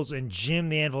Michaels and Jim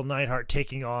the Anvil Neidhart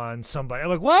taking on somebody. I'm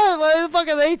like, what? Why the fuck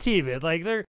are they teaming? Like,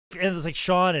 they're. And it's like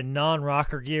Shawn in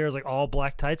non-rocker gears, like all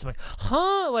black tights. I'm like,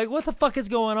 huh? Like, what the fuck is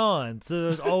going on? So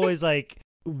there's always like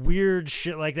weird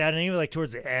shit like that. And even like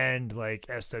towards the end, like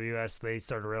SWS, they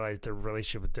started to realize their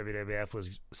relationship with WWF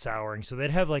was souring. So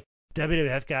they'd have like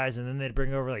WWF guys, and then they'd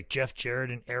bring over like Jeff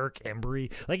Jarrett and Eric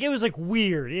Embry. Like, it was like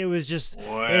weird. It was just,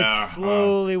 it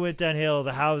slowly went downhill.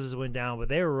 The houses went down, but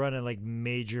they were running like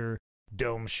major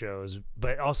dome shows.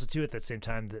 But also too, at that same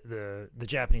time, the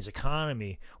Japanese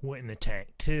economy went in the tank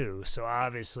too. So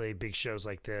obviously big shows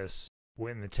like this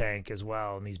went in the tank as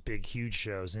well, and these big huge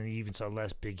shows, and you even saw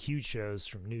less big huge shows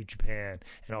from New Japan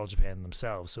and All Japan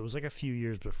themselves. So it was like a few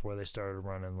years before they started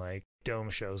running like dome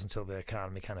shows until the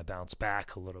economy kind of bounced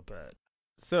back a little bit.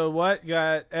 So what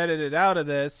got edited out of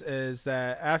this is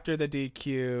that after the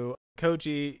DQ,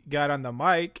 Koji got on the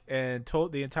mic and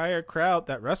told the entire crowd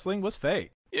that wrestling was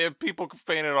fake. Yeah, people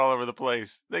fainted all over the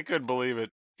place. They couldn't believe it.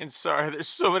 And sorry, there's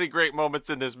so many great moments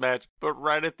in this match, but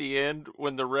right at the end,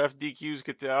 when the ref DQs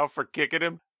Catal for kicking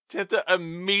him, Tenta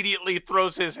immediately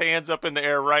throws his hands up in the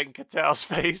air right in Catal's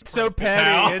face. It's so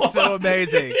petty. It's so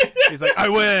amazing. He's like, I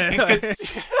win.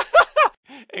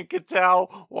 And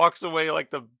Catal walks away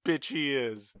like the bitch he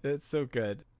is. It's so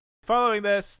good. Following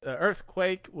this,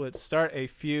 Earthquake would start a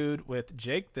feud with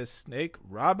Jake the Snake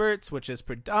Roberts, which is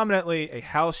predominantly a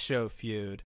house show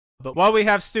feud. But while we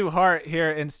have Stu Hart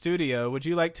here in studio, would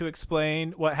you like to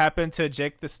explain what happened to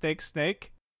Jake the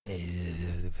Snake? The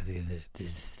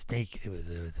snake was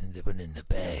put in the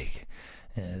bag.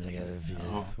 And I was like,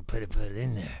 put it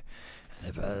in there. And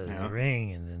I brought it in the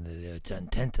ring, and then it's John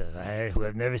Tenta, who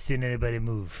I've never seen anybody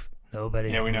move. Nobody.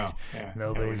 Yeah, we moved. know. Yeah,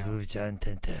 Nobody's moved John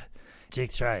Tenta.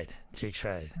 Jake tried.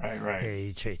 Right. Yeah,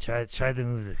 he tried to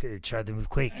move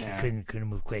Quake. Yeah. He couldn't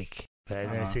move Quake. But I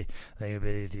never see. Like, but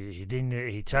he didn't.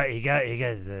 He tried. He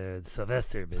got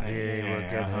Sylvester, but it didn't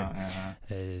work out.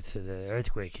 To the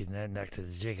Earthquake, and that knocked the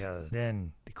Jake out.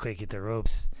 Then the Quake hit the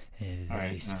ropes, and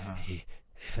he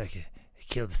fucking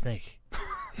killed the snake.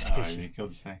 He killed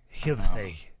the snake. He killed the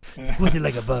snake. Squished it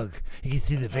like a bug. You can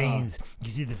see the veins. You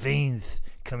can see the veins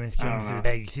coming through the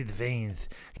bag. You can see the veins.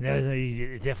 No,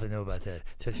 you definitely know about that.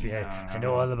 Trust me, I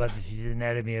know all about the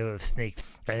anatomy of snakes.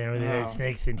 I know they had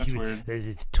snakes, and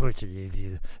it's torture.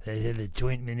 They had the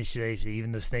joint manipulation.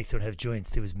 Even though snakes don't have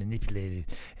joints, it was manipulated.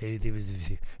 It was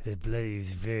bloody. It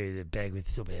was the bag was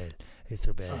so bad. It's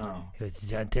so bad. It was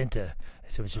John Tenta.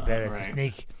 So much better. It's a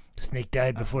snake. The snake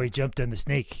died before he jumped on the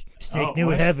snake. The snake knew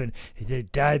what happened. He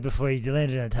died before he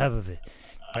landed on top of it.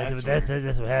 That's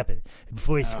what happened.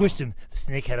 Before he squished him, the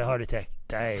snake had a heart attack.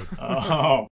 Died.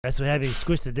 That's what happened. He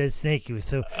squished the dead snake. He was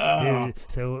so.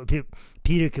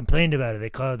 Peter complained about it. They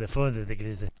called the phone.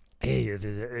 Hey,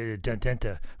 John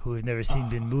Tenta, who we've never seen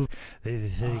been moved. They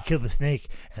said he killed the snake,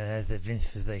 and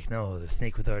Vince was like, "No, the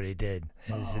snake was already dead."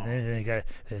 And then they got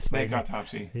snake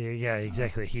autopsy. Yeah,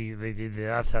 exactly. They did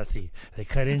the autopsy. They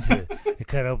cut into it. They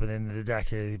cut open, and the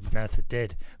doctor pronounced it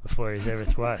dead before he was ever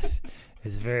squashed.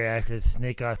 It's a very accurate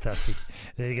snake autopsy.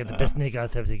 They got the best snake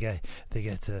autopsy guy. They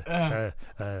got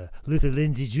Luther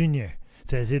Lindsay Jr.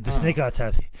 So did the snake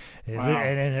autopsy. Wow.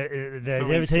 And did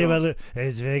I ever tell you about Luther?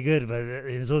 It's very good. But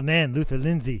his old man, Luther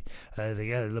Lindsay, they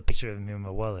got a little picture of him in my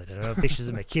wallet. I don't have pictures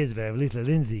of my kids, but I have Luther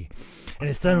Lindsay. And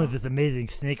his son was this amazing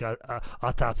snake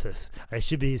autopsist. I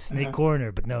should be a snake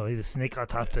coroner, but no, he's a snake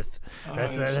autopsist.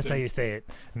 That's how you say it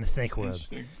in the snake world.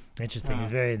 Interesting.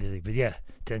 It's very interesting. But yeah,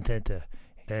 John Tenta,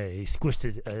 he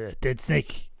squished a dead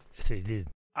snake. That's what he did.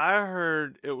 I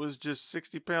heard it was just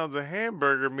 60 pounds of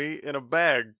hamburger meat in a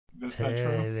bag. That's not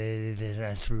true.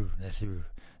 That's true.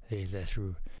 That's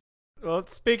true. Well,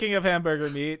 speaking of hamburger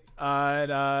meat,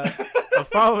 on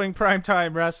following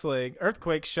Primetime Wrestling,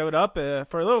 Earthquake showed up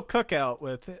for a little cookout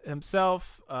with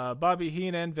himself, Bobby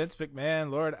Heenan, Vince McMahon,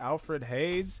 Lord Alfred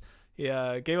Hayes. He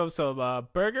gave him some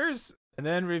burgers and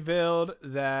then revealed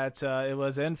that it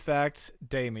was, in fact,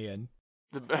 Damien.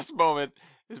 The best moment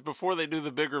is before they do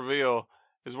the big reveal.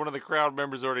 Is one of the crowd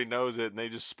members already knows it, and they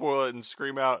just spoil it and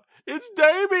scream out, "It's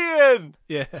Damien!"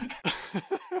 Yeah.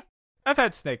 I've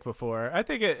had snake before. I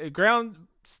think a ground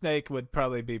snake would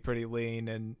probably be pretty lean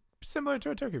and similar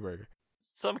to a turkey burger.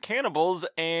 Some cannibals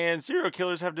and serial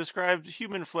killers have described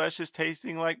human flesh as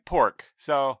tasting like pork.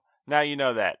 So now you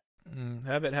know that.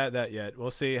 Haven't had that yet. We'll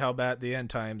see how bad the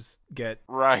end times get.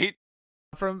 Right?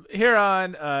 From here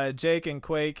on, Jake and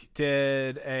Quake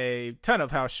did a ton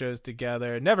of house shows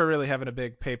together, never really having a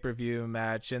big pay-per-view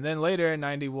match. And then later in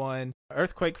 91,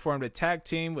 Earthquake formed a tag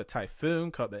team with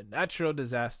Typhoon called the Natural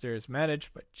Disasters,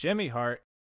 managed by Jimmy Hart.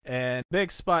 And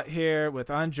big spot here with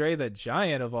Andre the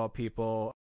Giant, of all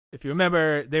people. If you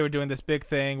remember, they were doing this big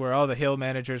thing where all the heel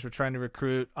managers were trying to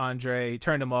recruit Andre. He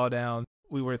turned them all down.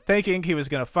 We were thinking he was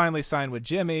going to finally sign with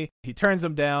Jimmy. He turns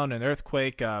them down, and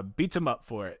Earthquake beats him up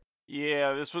for it.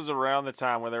 Yeah, this was around the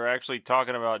time when they were actually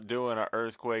talking about doing an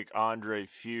Earthquake-Andre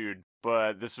feud.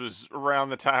 But this was around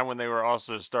the time when they were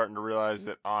also starting to realize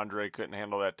that Andre couldn't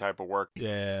handle that type of work.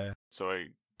 Yeah. So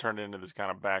he turned into this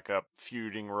kind of backup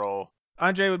feuding role.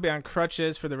 Andre would be on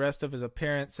crutches for the rest of his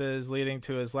appearances, leading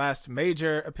to his last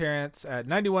major appearance at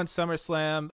 91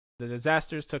 SummerSlam. The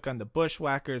Disasters took on the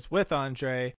Bushwhackers with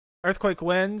Andre. Earthquake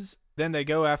wins. Then they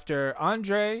go after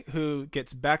Andre, who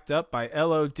gets backed up by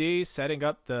LOD, setting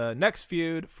up the next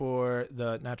feud for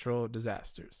the Natural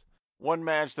Disasters. One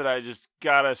match that I just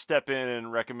gotta step in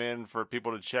and recommend for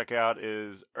people to check out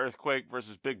is Earthquake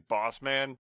versus Big Boss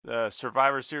Man. The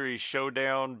Survivor Series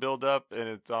Showdown build-up, and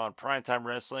it's on Primetime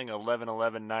Wrestling,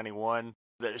 11/11/91.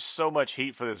 There's so much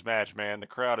heat for this match, man. The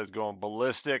crowd is going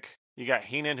ballistic. You got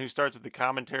Heenan, who starts at the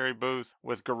commentary booth,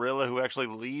 with Gorilla, who actually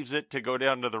leaves it to go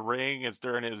down to the ring. It's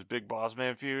during his Big Boss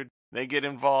Man feud. They get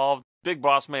involved. Big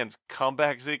Boss Man's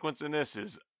comeback sequence in this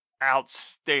is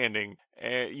outstanding.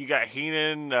 And you got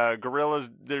Heenan, Gorilla's,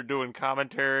 they're doing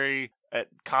commentary,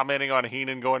 commenting on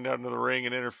Heenan going down to the ring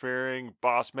and interfering.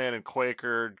 Boss Man and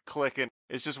Quaker clicking.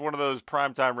 It's just one of those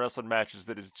primetime wrestling matches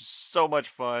that is just so much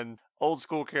fun. Old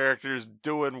school characters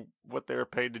doing what they're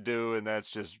paid to do, and that's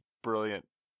just brilliant.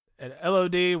 And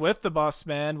LOD with the Boss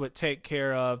Man would take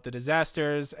care of the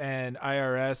Disasters and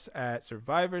IRS at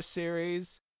Survivor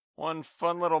Series. One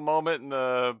fun little moment in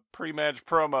the pre-match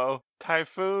promo.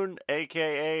 Typhoon,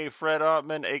 a.k.a. Fred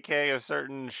Ottman, a.k.a. a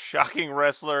certain shocking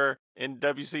wrestler in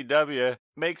WCW,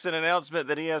 makes an announcement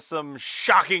that he has some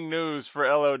shocking news for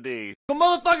LOD.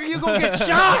 Motherfucker, you gonna get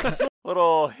shocked!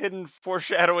 Little hidden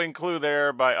foreshadowing clue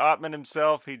there by Ottman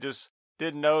himself. He just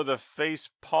didn't know the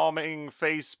face-palming,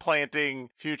 face-planting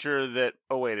future that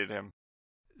awaited him.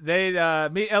 They'd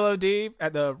meet LOD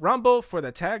at the Rumble for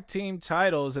the tag team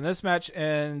titles, and this match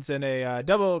ends in a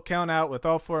double count-out with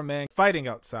all four men fighting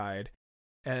outside.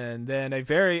 And then a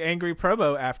very angry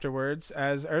promo afterwards,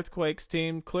 as Earthquake's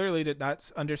team clearly did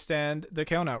not understand the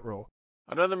count-out rule.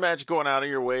 Another match going out of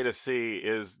your way to see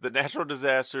is the Natural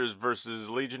Disasters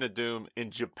versus Legion of Doom in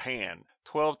Japan.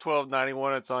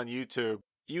 12/12/91, it's on YouTube.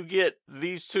 You get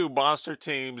these two monster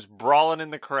teams brawling in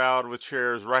the crowd with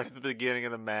chairs right at the beginning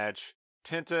of the match.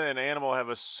 Tenta and Animal have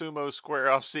a sumo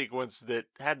square-off sequence that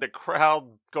had the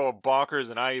crowd go bonkers,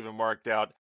 and I even marked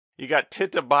out. You got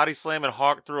Tenta body slamming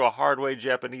Hawk through a hardway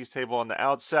Japanese table on the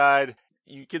outside.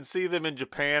 You can see them in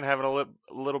Japan having a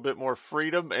little bit more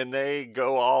freedom, and they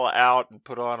go all out and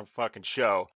put on a fucking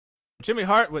show. Jimmy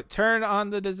Hart would turn on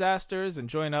the Disasters and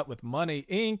join up with Money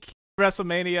Inc.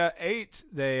 WrestleMania 8,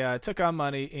 they took on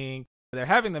Money Inc. They're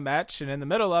having the match, and in the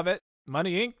middle of it,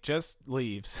 Money Inc. just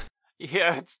leaves.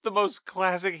 Yeah, it's the most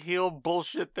classic heel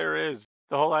bullshit there is.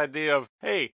 The whole idea of,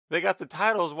 hey, they got the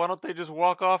titles, why don't they just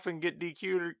walk off and get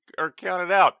DQ'd or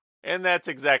counted out? And that's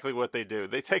exactly what they do.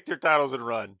 They take their titles and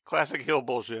run. Classic heel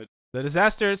bullshit. The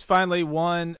Disasters finally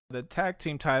won the tag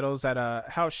team titles at a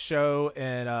house show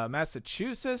in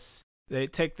Massachusetts. They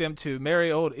take them to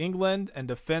merry old England and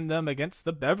defend them against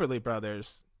the Beverly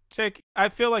Brothers. Jake, I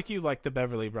feel like you like the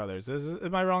Beverly Brothers.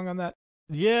 Am I wrong on that?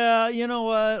 Yeah, you know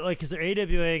what? Like, 'cause they're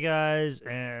AWA guys,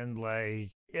 and like,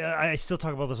 yeah, I still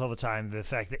talk about this all the time. The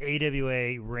fact that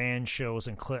AWA ran shows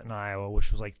in Clinton, Iowa,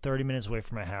 which was like 30 minutes away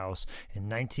from my house in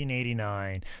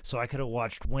 1989. So I could have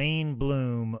watched Wayne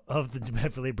Bloom of the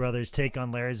Beverly Brothers take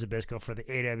on Larry Zbyszko for the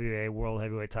AWA World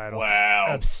Heavyweight title. Wow.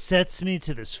 Upsets me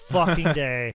to this fucking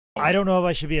day. I don't know if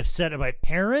I should be upset at my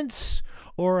parents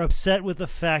or upset with the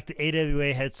fact that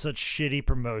AWA had such shitty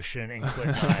promotion in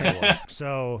Clinton, Iowa.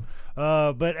 So,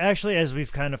 but actually, as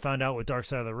we've kind of found out with Dark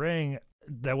Side of the Ring,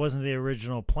 that wasn't the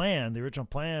original plan. The original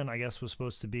plan, I guess, was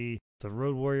supposed to be the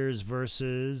Road Warriors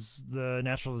versus the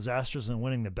Natural Disasters and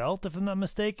winning the belt, if I'm not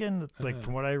mistaken. Like,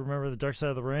 from what I remember, the Dark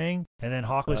Side of the Ring. And then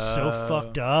Hawk was so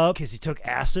fucked up because he took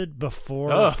acid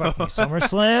before fucking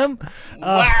SummerSlam.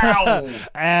 Wow!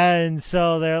 And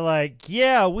so they're like,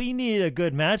 yeah, we need a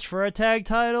good match for our tag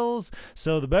titles.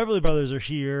 So the Beverly Brothers are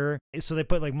here. So they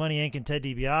put like Money Inc. and Ted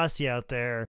DiBiase out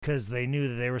there because they knew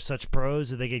that they were such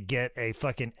pros that they could get a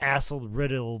fucking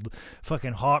acid-riddled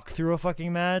fucking Hawk through a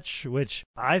fucking match, which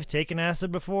I've taken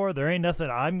acid before. There ain't nothing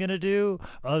I'm going to do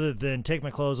other than take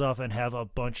my clothes off and have a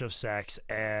bunch of sex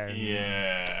and...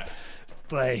 Yeah.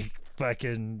 like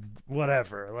fucking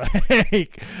whatever.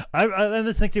 Like I'm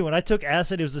just thinking when I took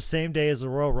acid, it was the same day as the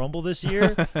Royal Rumble this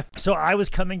year. So I was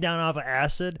coming down off of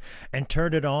acid and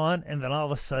turned it on, and then all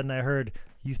of a sudden I heard,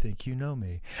 "You think you know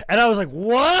me," and I was like,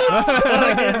 "What?"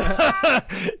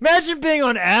 Imagine being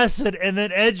on acid and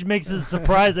then Edge makes his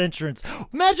surprise entrance.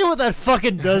 Imagine what that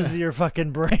fucking does to your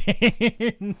fucking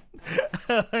brain.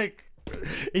 Like,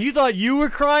 if you thought you were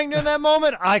crying during that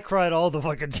moment, I cried all the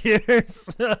fucking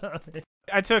tears.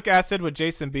 I took acid with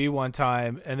Jason B one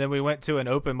time, and then we went to an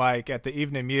open mic at the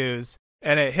Evening Muse,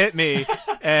 and it hit me,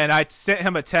 and I sent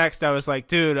him a text. I was like,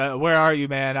 dude, where are you,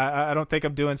 man? I don't think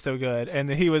I'm doing so good. And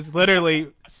he was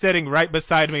literally sitting right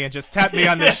beside me and just tapped me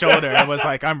on the shoulder and was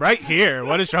like, I'm right here.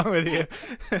 What is wrong with you?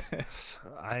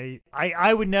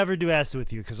 I would never do acid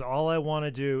with you because all I want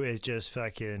to do is just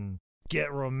fucking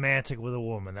get romantic with a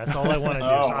woman. That's all I want to do.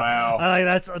 Oh, So wow.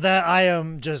 I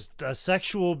am just a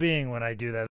sexual being when I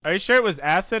do that. Are you sure it was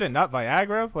acid and not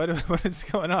Viagra? What is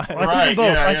going on? Well, I took them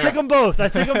both. yeah, I yeah. took them both. I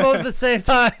took them both at the same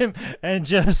time and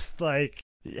just like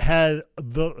had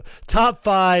the top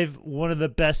 5, one of the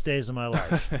best days of my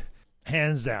life.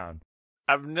 Hands down.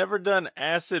 I've never done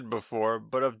acid before,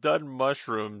 but I've done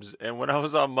mushrooms, and when I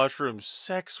was on mushrooms,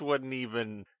 sex wasn't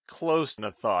even close to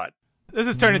a thought. This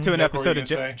has turned into an What were episode you of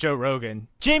gonna say? Joe Rogan.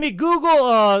 Jamie,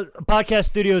 Google podcast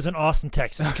studios in Austin,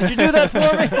 Texas. Could you do that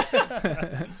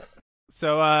for me?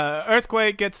 So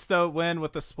Earthquake gets the win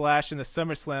with the splash in the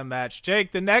SummerSlam match.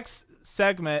 Jake, the next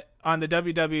segment on the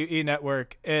WWE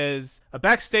Network is a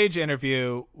backstage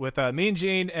interview with Mean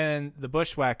Gene and the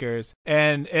Bushwhackers,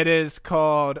 and it is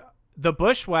called The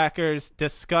Bushwhackers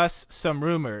Discuss Some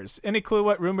Rumors. Any clue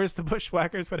what rumors the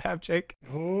Bushwhackers would have, Jake? I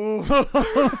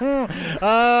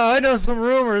know some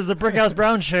rumors that Brickhouse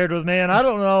Brown shared with me, and I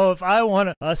don't know if I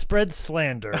want to spread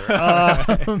slander.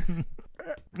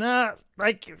 Nah,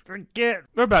 forget.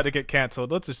 We're about to get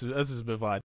canceled. Let's just move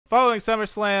on. Following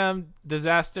SummerSlam,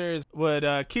 Disasters would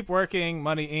keep working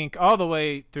Money Inc. all the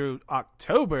way through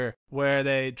October, where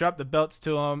they dropped the belts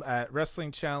to them at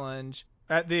Wrestling Challenge.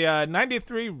 At the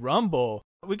 93 Rumble,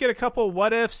 we get a couple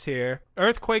what-ifs here.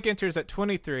 Earthquake enters at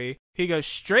 23. He goes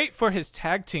straight for his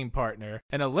tag team partner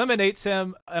and eliminates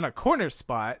him in a corner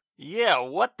spot. Yeah,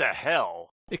 what the hell?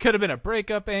 It could have been a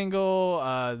breakup angle,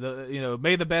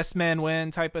 may the best man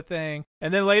win type of thing.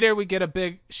 And then later we get a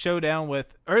big showdown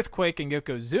with Earthquake and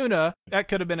Yokozuna. That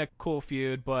could have been a cool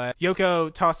feud, but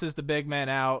Yoko tosses the big man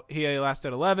out. He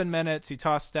lasted 11 minutes. He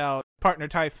tossed out partner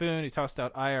Typhoon. He tossed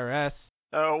out IRS.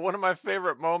 One of my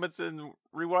favorite moments in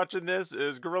rewatching this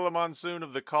is Gorilla Monsoon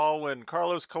of the Call when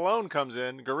Carlos Colon comes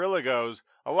in. Gorilla goes,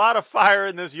 "A lot of fire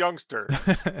in this youngster."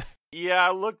 Yeah,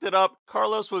 I looked it up.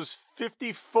 Carlos was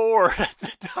 54 at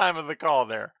the time of the call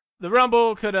there. The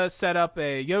Rumble could have set up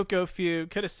a Yoko feud,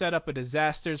 could have set up a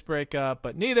Disasters breakup,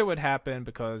 but neither would happen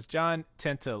because John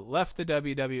Tenta left the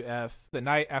WWF the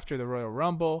night after the Royal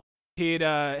Rumble. He'd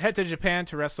head to Japan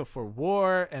to wrestle for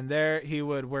War, and there he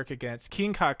would work against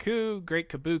King Haku, Great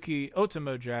Kabuki,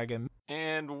 Ultimo Dragon.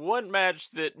 And one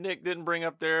match that Nick didn't bring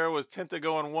up there was Tenta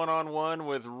going one-on-one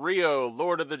with Rio,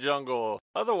 Lord of the Jungle,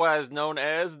 otherwise known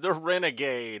as the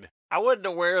Renegade. I wasn't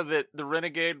aware that the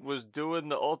Renegade was doing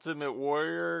the Ultimate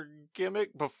Warrior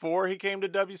gimmick before he came to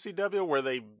WCW, where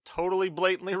they totally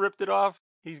blatantly ripped it off.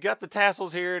 He's got the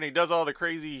tassels here, and he does all the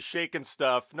crazy shaking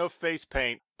stuff. No face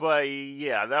paint. But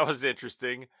yeah, that was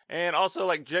interesting. And also,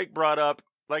 like Jake brought up,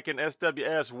 like in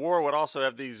SWS, War would also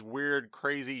have these weird,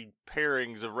 crazy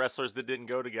pairings of wrestlers that didn't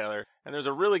go together. And there's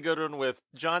a really good one with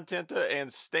John Tenta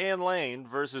and Stan Lane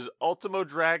versus Ultimo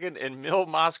Dragon and Mil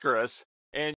Mascaras.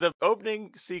 And the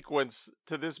opening sequence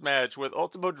to this match with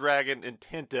Ultimo Dragon and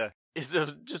Tenta is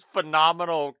a just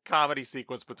phenomenal comedy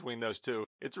sequence between those two.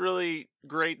 It's really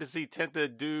great to see Tenta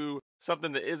do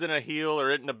something that isn't a heel or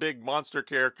isn't a big monster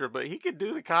character, but he can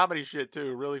do the comedy shit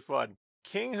too. Really fun.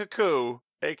 King Haku,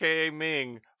 aka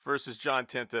Ming, versus John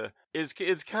Tenta is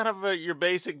kind of your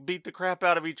basic beat the crap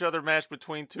out of each other match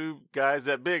between two guys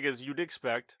that big as you'd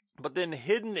expect. But then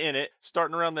hidden in it,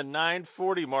 starting around the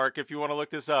 940 mark, if you want to look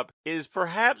this up, is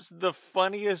perhaps the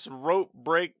funniest rope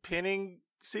break pinning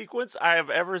sequence I have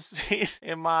ever seen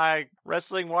in my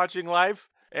wrestling watching life.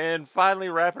 And finally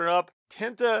wrapping it up,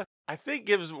 Tenta, I think,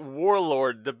 gives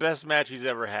Warlord the best match he's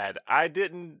ever had. I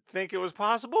didn't think it was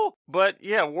possible, but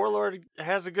yeah, Warlord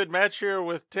has a good match here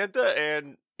with Tenta,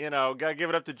 and, gotta give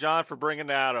it up to John for bringing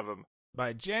that out of him.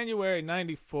 By January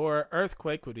 94,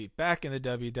 Earthquake would be back in the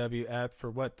WWF for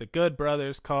what the Good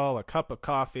Brothers call a cup of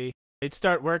coffee. He'd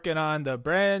start working on the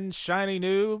brand shiny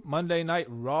new Monday Night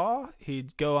Raw.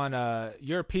 He'd go on a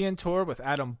European tour with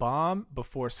Adam Bomb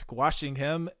before squashing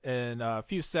him in a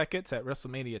few seconds at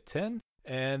WrestleMania 10.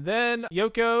 And then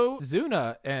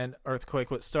Yokozuna and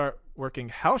Earthquake would start working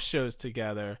house shows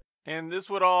together. And this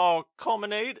would all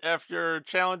culminate after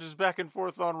challenges back and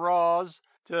forth on Raws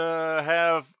to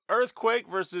have Earthquake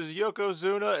versus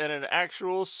Yokozuna in an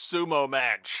actual sumo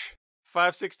match.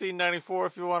 5/16/94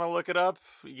 if you want to look it up.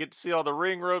 You get to see all the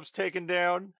ring ropes taken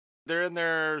down. They're in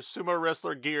their sumo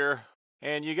wrestler gear.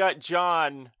 And you got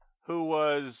John, who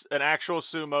was an actual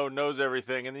sumo, knows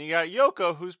everything. And then you got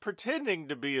Yoko, who's pretending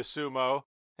to be a sumo.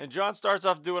 And John starts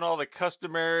off doing all the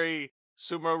customary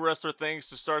sumo wrestler things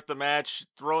to start the match,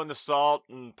 throwing the salt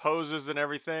and poses and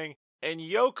everything. And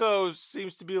Yoko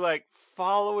seems to be like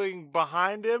following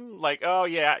behind him, like, oh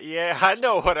yeah, I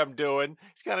know what I'm doing.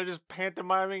 He's kind of just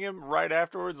pantomiming him right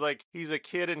afterwards, like he's a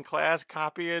kid in class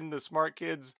copying the smart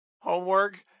kid's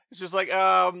homework. It's just like,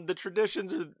 the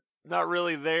traditions are not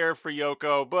really there for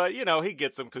Yoko, but you know, he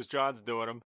gets them because John's doing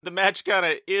them. The match kind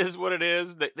of is what it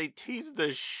is. They tease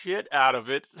the shit out of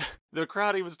it. The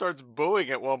crowd even starts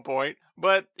booing at one point.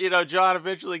 But, you know, John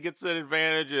eventually gets an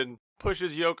advantage and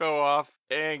pushes Yoko off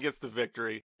and gets the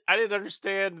victory. I didn't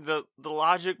understand the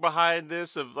logic behind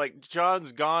this of, like,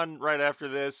 John's gone right after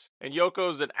this, and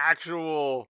Yoko's an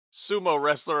actual sumo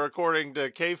wrestler according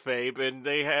to kayfabe, and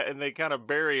they kind of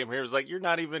bury him here. It's like, you're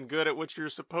not even good at what you're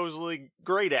supposedly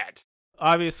great at.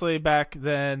 Obviously, back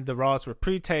then, the Raws were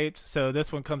pre-taped, so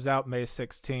this one comes out May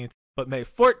 16th. But May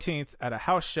 14th, at a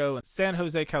house show in San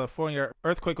Jose, California,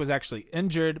 Earthquake was actually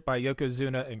injured by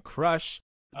Yokozuna and Crush.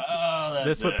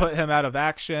 This would put him out of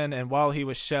action, and while he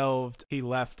was shelved, he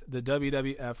left the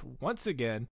WWF once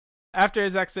again. After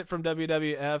his exit from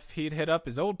WWF, he'd hit up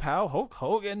his old pal, Hulk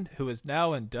Hogan, who is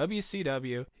now in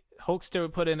WCW. Hulkster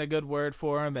would put in a good word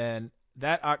for him, and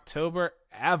that October,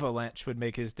 Avalanche would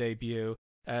make his debut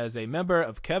as a member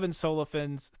of Kevin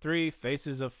Sullivan's Three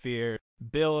Faces of Fear,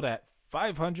 billed at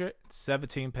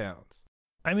 517 pounds.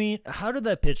 I mean, how did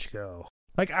that pitch go?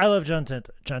 Like, I love John Tenta.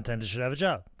 John Tenta should have a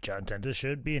job. John Tenta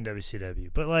should be in WCW.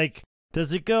 But, like,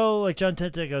 does it go like John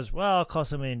Tenta goes, well, I'll call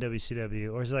somebody in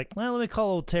WCW? Or is it like, well, let me call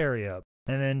old Terry up?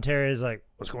 And then Terry's like,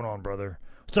 what's going on, brother?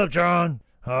 What's up, John?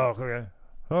 Oh, okay.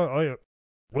 Oh yeah.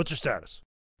 What's your status?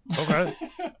 Okay.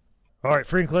 All right,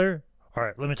 free and clear? All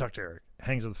right, let me talk to Eric.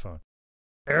 Hangs up the phone.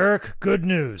 Eric, good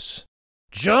news.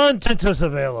 John Tenta's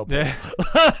available. Yeah.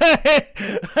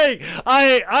 Like,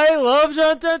 I love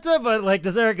John Tenta, but like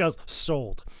this Eric goes,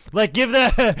 sold. Like give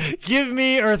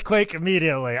me Earthquake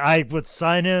immediately. I would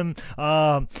sign him.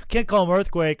 Can't call him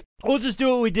Earthquake. We'll just do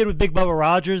what we did with Big Bubba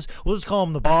Rogers. We'll just call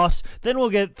him the boss. Then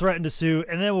we'll get threatened to sue,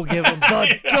 and then we'll give him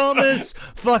the dumbest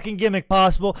fucking gimmick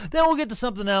possible. Then we'll get to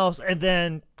something else, and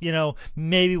then, you know,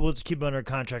 maybe we'll just keep him under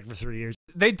contract for 3 years.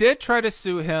 They did try to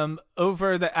sue him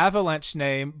over the Avalanche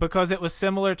name because it was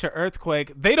similar to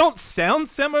Earthquake. They don't sound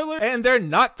similar, and they're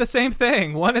not the same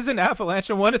thing. One is an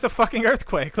avalanche, and one is a fucking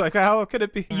earthquake. Like, how could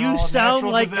it be? You sound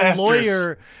like disasters. the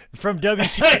lawyer from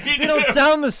WC. They don't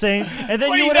sound the same. And then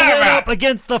What you are you would have talking went about? up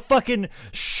against the fucking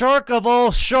shark of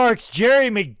all sharks, Jerry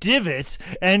McDivitt,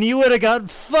 and you would have got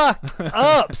fucked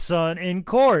up, son, in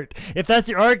court. If that's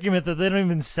your argument that they don't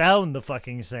even sound the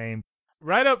fucking same.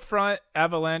 Right up front,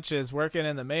 Avalanche is working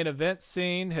in the main event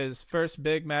scene. His first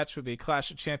big match would be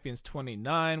Clash of Champions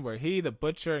 29, where he, the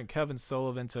Butcher, and Kevin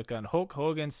Sullivan took on Hulk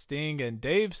Hogan, Sting, and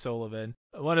Dave Sullivan.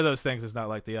 One of those things is not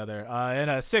like the other. In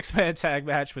a 6-man tag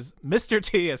match was Mr.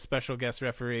 T as special guest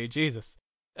referee. Jesus.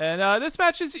 And this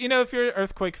match is, you know, if you're an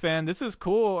Earthquake fan, this is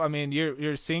cool. I mean,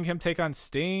 you're seeing him take on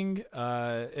Sting.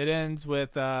 It ends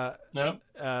with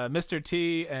Mr.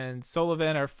 T and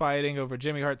Sullivan are fighting over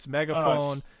Jimmy Hart's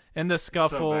megaphone. In the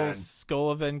scuffle,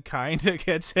 Sullivan kind of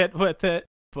gets hit with it,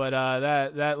 but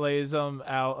that lays him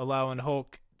out, allowing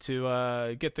Hulk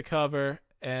to get the cover.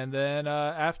 And then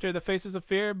after the Faces of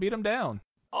Fear beat him down.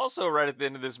 Also, right at the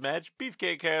end of this match,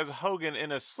 Beefcake has Hogan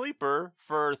in a sleeper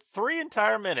for 3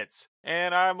 entire minutes.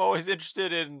 And I'm always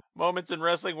interested in moments in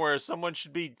wrestling where someone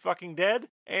should be fucking dead,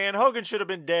 and Hogan should have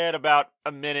been dead about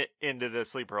a minute into the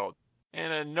sleeper hold.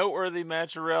 And a noteworthy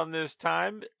match around this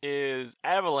time is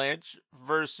Avalanche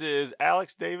versus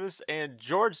Alex Davis and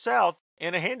George South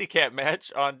in a handicap match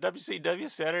on WCW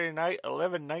Saturday Night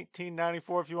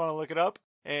 11/19/94 if you want to look it up.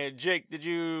 And Jake, did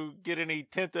you get any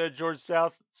Tenta George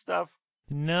South stuff?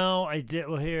 No, I did.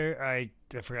 Well, here, I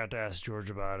forgot to ask George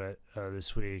about it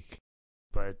this week.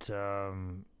 But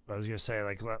I was going to say,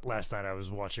 like, last night I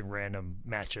was watching random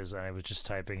matches and I was just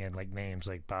typing in, like, names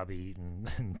like Bobby Eaton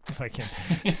and fucking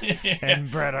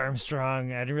and Brett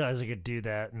Armstrong. I didn't realize I could do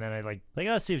that. And then I,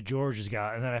 let's see if George has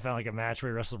got. And then I found, like, a match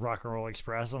where he wrestled Rock and Roll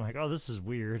Express. I'm like, oh, this is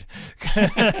weird.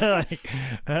 I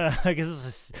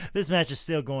guess this match is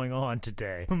still going on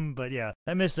today. But, yeah,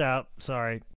 I missed out.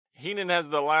 Sorry. Heenan has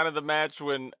the line of the match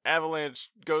when Avalanche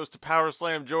goes to power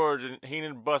slam George, and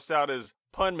Heenan busts out his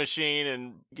pun machine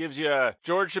and gives you a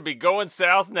George should be going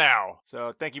south now.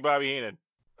 So thank you, Bobby Heenan.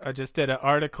 I just did an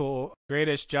article,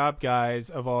 greatest job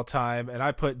guys of all time, and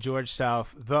I put George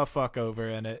South the fuck over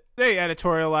in it. They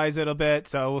editorialize it a bit,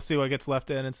 so we'll see what gets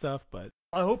left in and stuff, but...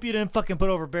 I hope you didn't fucking put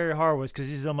over Barry Horowitz because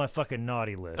he's on my fucking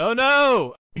naughty list. Oh,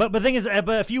 no! But the thing is,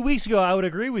 but a few weeks ago, I would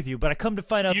agree with you, but I come to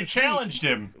find out You challenged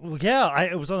him. Well, yeah,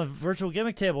 it was on the virtual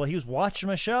gimmick table. He was watching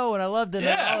my show, and I loved it.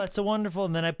 Yeah. Oh, that's so wonderful.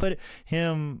 And then I put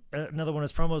him, another one of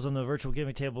his promos on the virtual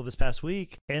gimmick table this past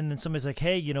week, and then somebody's like,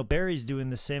 hey, you know, Barry's doing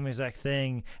the same exact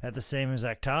thing at the same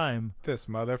exact time. This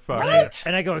motherfucker. What?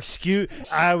 And I go,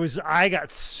 I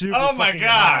got super Oh my fucking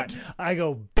God. hot. I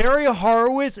go, Barry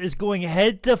Horowitz is going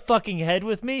head to fucking head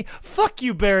with me? Fuck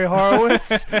you, Barry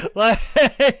Horowitz. Like,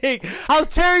 how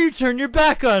dare you turn your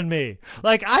back on me?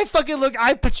 Like, I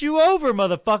put you over,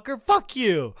 motherfucker. Fuck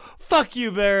you. Fuck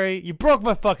you, Barry. You broke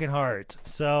my fucking heart.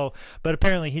 So, but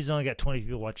apparently he's only got 20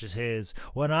 people watches his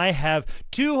when I have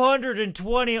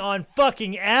 220 on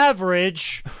fucking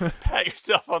average. Pat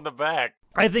yourself on the back.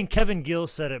 I think Kevin Gill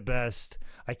said it best.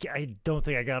 I don't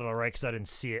think I got it all right because I didn't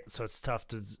see it, so it's tough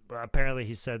to. Apparently,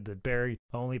 he said that Barry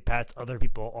only pats other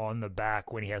people on the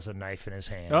back when he has a knife in his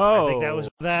hand. I think that was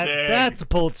that. Dang. That's a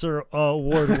Pulitzer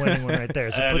Award-winning one right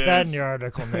there. So That put that in is. your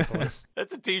article, Nicholas.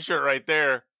 That's a t-shirt right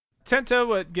there. Tenta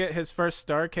would get his first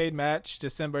Starrcade match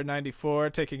December 94,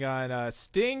 taking on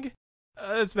Sting.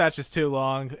 This match is too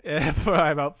long, for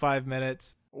about 5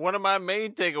 minutes. One of my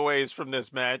main takeaways from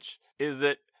this match is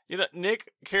that, you know,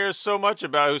 Nick cares so much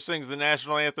about who sings the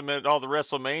national anthem at all the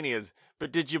WrestleManias, but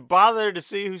did you bother to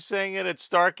see who sang it at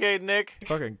Starrcade, Nick?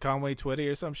 Fucking Conway Twitty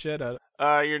or some shit.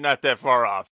 You're not that far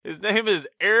off. His name is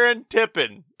Aaron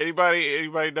Tippin. Anybody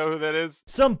know who that is?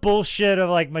 Some bullshit of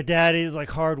like my daddy's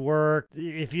like hard work.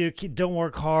 If you don't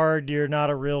work hard, you're not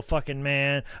a real fucking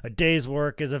man. A day's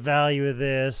work is a value of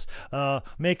this.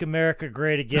 Make America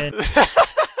great again.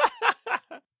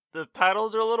 The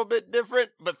titles are a little bit different,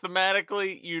 but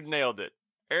thematically, you nailed it.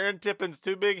 Aaron Tippin's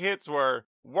two big hits were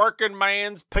Working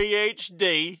Man's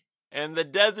PhD and the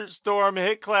Desert Storm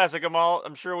hit classic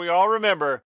I'm sure we all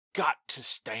remember, Got to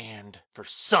Stand for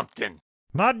Something.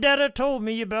 My daddy told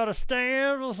me you better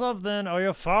stand for something or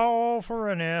you fall for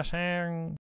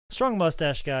anything. Strong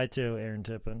mustache guy too, Aaron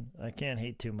Tippin. I can't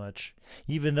hate too much.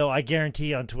 Even though I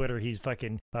guarantee on Twitter he's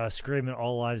fucking screaming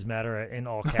all lives matter in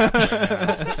all caps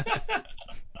right now.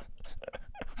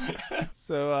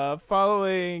 So,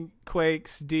 following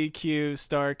Quake's DQ,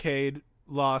 Starrcade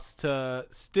lost to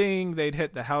Sting. They'd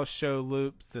hit the house show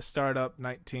loops to start up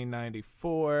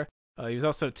 1994. He was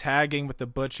also tagging with the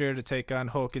Butcher to take on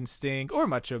Hulk and Sting, or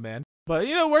Macho Man. But,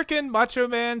 you know, working Macho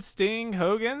Man, Sting,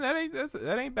 Hogan, that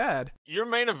ain't bad. You're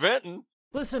main eventing.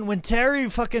 Listen, when Terry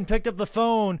fucking picked up the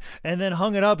phone and then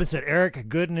hung it up and said, Eric,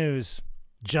 good news.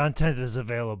 John Tenta's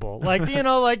available. Like, you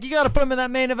know, like, you got to put him in that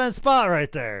main event spot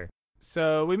right there.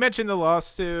 So we mentioned the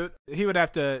lawsuit. He would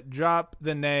have to drop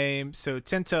the name. So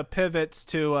Tenta pivots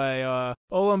to a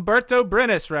Umberto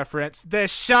Brennis reference. The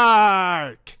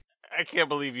Shark! I can't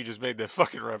believe you just made that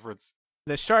fucking reference.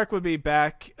 The Shark would be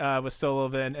back with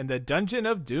Sullivan and the Dungeon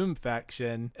of Doom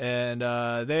faction, and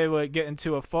they would get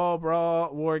into a Fall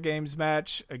Brawl War Games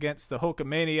match against the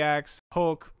Hulkamaniacs,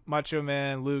 Hulk, Macho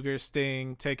Man, Luger,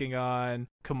 Sting, taking on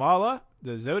Kamala,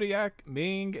 the Zodiac,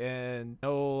 Ming, and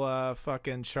no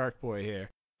fucking Shark Boy here.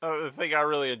 Oh, the thing I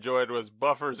really enjoyed was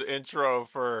Buffer's intro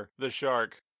for the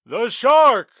Shark. The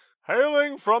Shark,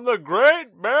 hailing from the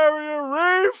Great Barrier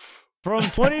Reef. From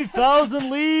 20,000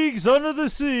 leagues under the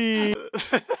sea.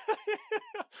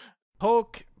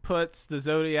 Hulk puts the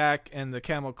Zodiac in the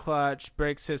camel clutch,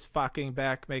 breaks his fucking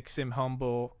back, makes him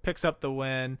humble, picks up the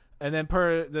win. And then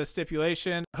per the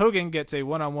stipulation, Hogan gets a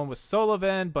one-on-one with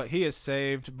Sullivan, but he is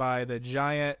saved by the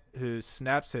Giant, who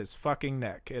snaps his fucking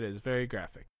neck. It is very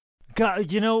graphic.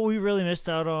 God, you know what we really missed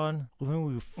out on?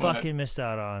 We fucking missed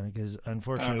out on, because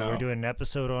unfortunately we're doing an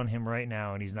episode on him right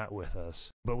now and he's not with us.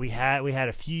 But we had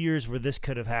a few years where this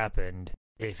could have happened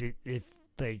if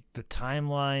the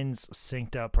timelines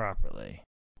synced up properly.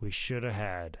 We should have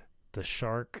had the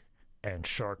Shark and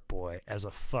Shark Boy as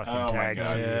a fucking tag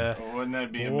team. Yeah. Wouldn't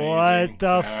that be amazing? What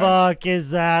the fuck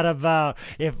is that about?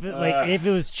 If it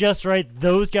was just right,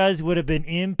 those guys would have been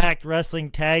Impact Wrestling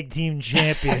Tag Team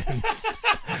Champions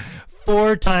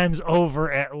 4 times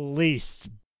over at least.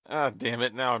 Ah, damn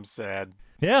it! Now I'm sad.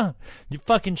 Yeah, you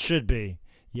fucking should be.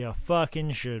 You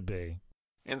fucking should be.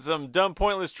 In some dumb,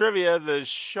 pointless trivia, the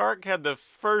Shark had the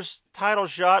first title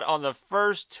shot on the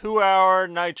first 2-hour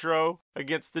Nitro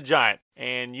against the Giant.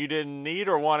 And you didn't need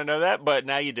or want to know that, but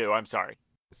now you do. I'm sorry.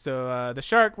 So the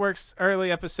Shark works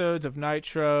early episodes of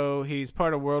Nitro. He's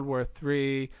part of World War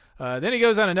III. Then he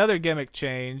goes on another gimmick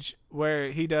change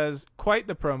where he does quite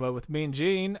the promo with Mean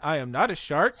Gene. I am not a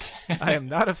shark. I am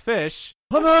not a fish.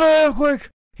 I'm not an earthquake.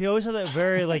 He always had that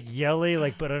very like yelly,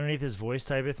 like but underneath his voice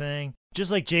type of thing. Just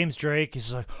like James Drake,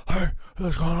 he's just like, "Hey,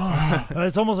 what's going on?"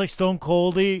 It's almost like Stone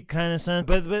Coldy kind of sense,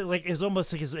 but like it's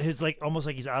almost like his like almost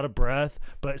like he's out of breath,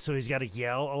 but so he's got to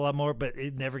yell a lot more, but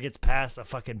it never gets past a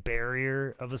fucking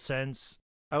barrier of a sense.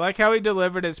 I like how he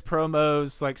delivered his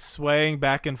promos, like swaying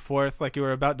back and forth like you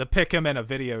were about to pick him in a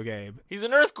video game. He's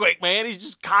an earthquake, man. He's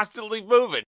just constantly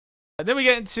moving. And then we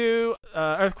get into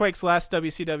Earthquake's last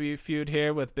WCW feud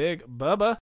here with Big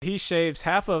Bubba. He shaves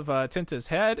half of Tenta's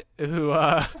head, who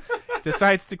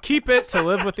decides to keep it to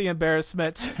live with the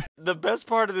embarrassment. The best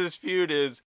part of this feud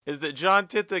is that John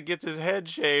Tenta gets his head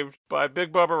shaved by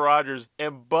Big Bubba Rogers,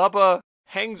 and Bubba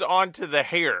hangs on to the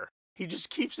hair. He just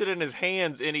keeps it in his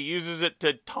hands, and he uses it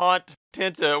to taunt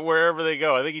Tenta wherever they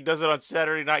go. I think he does it on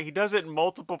Saturday night. He does it in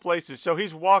multiple places, so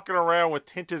he's walking around with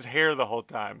Tenta's hair the whole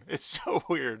time. It's so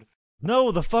weird.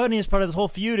 No, the funniest part of this whole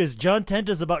feud is John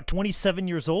Tenta's about 27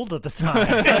 years old at the time.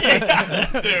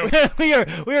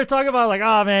 we were talking about like,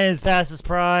 oh man, he's past his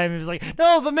prime. He was like,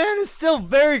 no, the man is still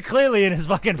very clearly in his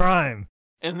fucking prime.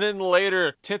 And then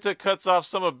later, Tenta cuts off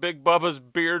some of Big Bubba's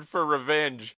beard for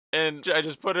revenge. And I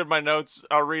just put in my notes,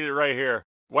 I'll read it right here.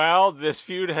 Wow, this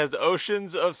feud has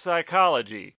oceans of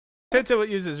psychology. Tenta would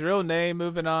use his real name,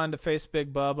 moving on to face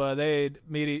Big Bubba. They'd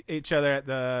meet each other at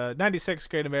the 96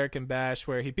 Great American Bash,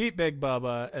 where he beat Big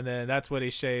Bubba, and then that's when he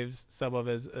shaves some of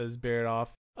his beard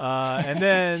off. And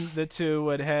then the two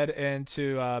would head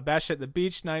into Bash at the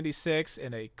Beach 96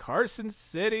 in a Carson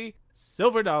City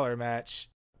Silver Dollar match.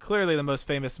 Clearly the most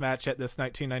famous match at this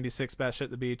 1996 Bash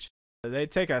at the Beach.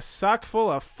 They'd take a sock full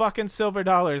of fucking silver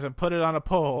dollars and put it on a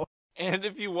pole. And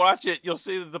if you watch it, you'll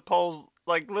see that the pole's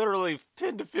like literally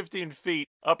 10 to 15 feet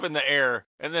up in the air.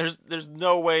 And there's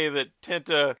no way that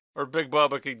Tenta or Big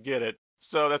Bubba could get it.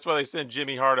 So that's why they send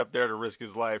Jimmy Hart up there to risk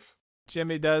his life.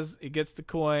 Jimmy does. He gets the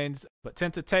coins, but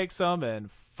Tenta takes them and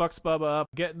fucks Bubba up,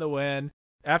 getting the win.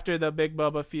 After the Big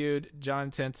Bubba feud,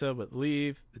 John Tenta would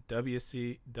leave the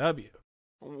WCW.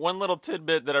 One little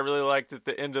tidbit that I really liked at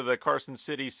the end of the Carson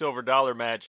City Silver Dollar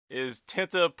match is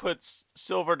Tenta puts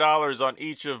silver dollars on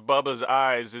each of Bubba's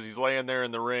eyes as he's laying there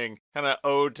in the ring. Kind of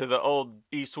ode to the old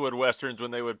Eastwood Westerns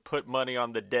when they would put money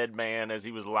on the dead man as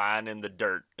he was lying in the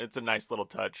dirt. It's a nice little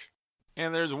touch.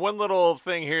 And there's one little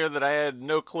thing here that I had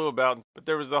no clue about, but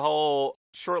there was the whole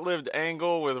short-lived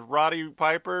angle with Roddy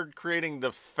Piper creating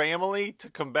the family to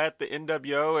combat the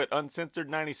NWO at Uncensored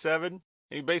 97.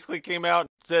 He basically came out and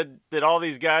said that all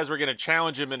these guys were going to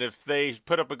challenge him, and if they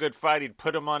put up a good fight, he'd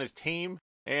put them on his team.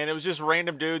 And it was just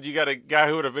random dudes. You got a guy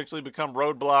who would eventually become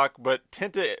Roadblock, but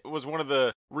Tenta was one of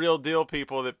the real deal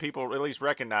people that people at least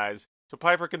recognize. So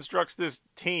Piper constructs this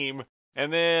team,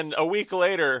 and then a week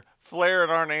later, Flair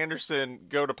and Arn Anderson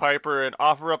go to Piper and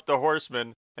offer up the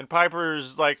Horsemen. And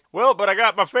Piper's like, well, but I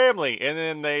got my family. And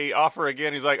then they offer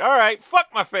again. He's like, all right, fuck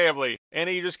my family. And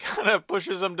he just kind of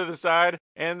pushes them to the side.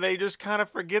 And they just kind of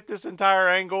forget this entire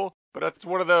angle. But it's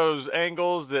one of those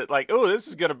angles that like, oh, this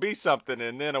is going to be something.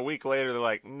 And then a week later, they're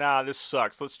like, nah, this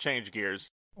sucks. Let's change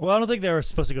gears. Well, I don't think they were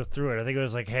supposed to go through it. I think it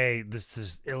was like, hey, this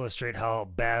is illustrate how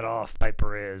bad off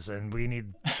Piper is, and we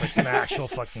need like some actual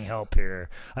fucking help here.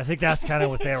 I think that's kind of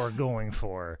what they were going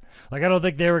for. Like, I don't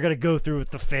think they were gonna go through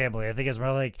with the family. I think it's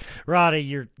more like, Roddy,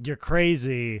 you're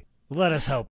crazy. Let us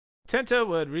help. Tenta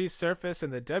would resurface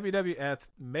in the WWF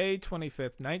May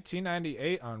 25th,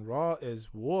 1998 on Raw is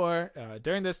War.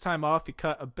 During this time off, he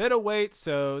cut a bit of weight,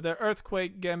 so the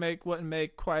Earthquake gimmick wouldn't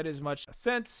make quite as much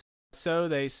sense. So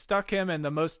they stuck him in the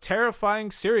most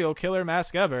terrifying serial killer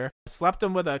mask ever, slapped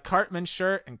him with a Cartman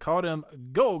shirt, and called him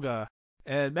Golga.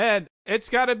 And man, it's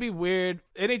gotta be weird.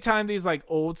 Anytime these like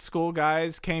old school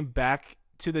guys came back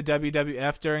to the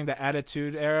WWF during the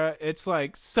Attitude Era, it's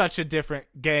like such a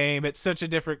different game. It's such a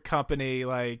different company.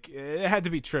 Like, it had to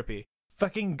be trippy.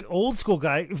 Fucking old school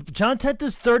guy. John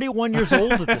Tenta's 31 years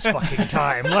old at this fucking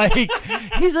time. Like,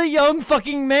 he's a young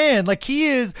fucking man. Like, he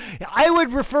is. I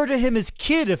would refer to him as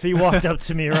kid if he walked up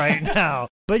to me right now.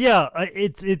 But yeah,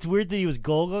 it's weird that he was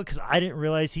Golga because I didn't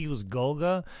realize he was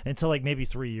Golga until like maybe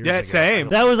 3 years ago. Yeah, same.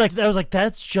 That was like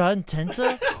that's John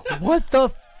Tenta? What the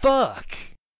fuck?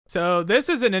 So this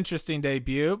is an interesting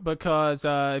debut because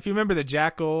if you remember the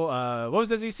Jackal, what was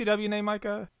his ECW name,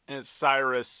 Micah? And it's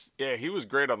Cyrus. Yeah, he was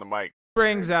great on the mic.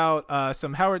 Brings out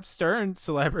some Howard Stern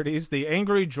celebrities, the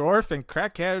Angry Dwarf and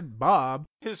Crackhead Bob.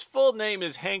 His full name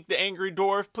is Hank the Angry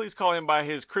Dwarf. Please call him by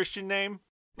his Christian name.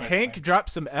 Hank dropped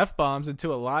some F-bombs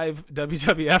into a live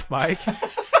WWF mic.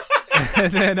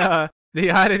 And then the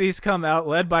Oddities come out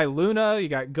led by Luna. You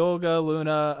got Golga,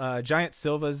 Luna, Giant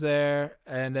Silva's there.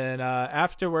 And then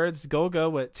afterwards,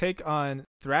 Golga would take on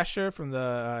Thrasher from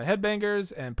the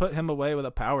Headbangers and put him away with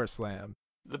a power slam.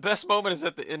 The best moment is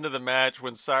at the end of the match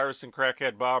when Cyrus and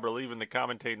Crackhead Bob are leaving the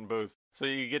commentating booth. So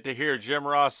you get to hear Jim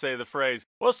Ross say the phrase,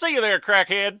 "We'll see you there,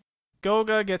 Crackhead."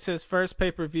 Golga gets his first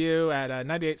pay-per-view at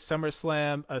 98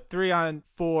 SummerSlam, a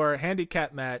 3-on-4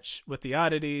 handicap match with the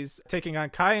Oddities, taking on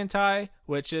Kai and Tai,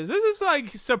 this is like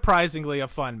surprisingly a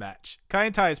fun match. Kai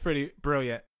and Tai is pretty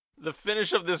brilliant. The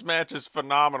finish of this match is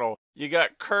phenomenal. You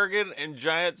got Kurgan and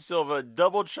Giant Silva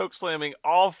double choke slamming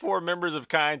all 4 members of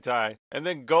Kai and Tai, and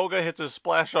then Golga hits a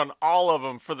splash on all of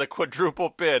them for the quadruple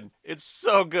pin. It's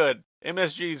so good.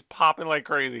 MSG's popping like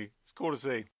crazy. It's cool to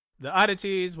see. The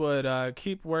Oddities would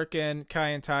keep working Kai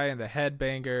and Tai and the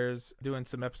Headbangers, doing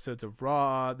some episodes of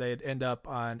Raw. They'd end up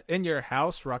on In Your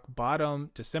House, Rock Bottom,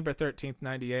 December 13th,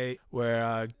 98,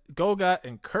 where Golga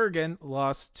and Kurgan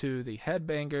lost to the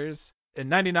Headbangers. In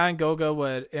 99, Golga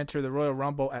would enter the Royal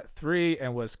Rumble at 3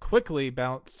 and was quickly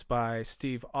bounced by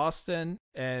Steve Austin.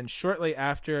 And shortly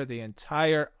after, the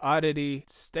entire Oddity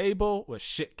stable was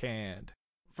shit-canned.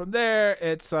 From there,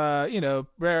 it's,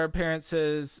 rare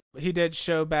appearances. He did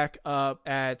show back up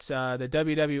at the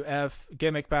WWF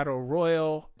Gimmick Battle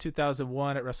Royal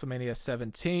 2001 at WrestleMania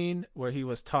 17, where he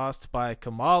was tossed by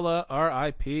Kamala,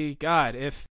 R.I.P. God,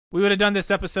 if we would have done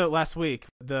this episode last week,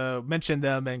 the mention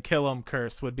them and kill them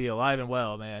curse would be alive and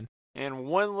well, man. And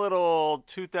one little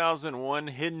 2001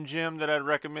 hidden gem that I'd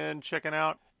recommend checking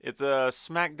out. It's a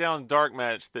SmackDown Dark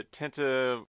match that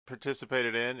Tenta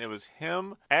participated in. It was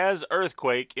him as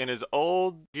Earthquake in his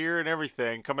old gear and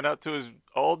everything, coming out to his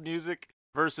old music,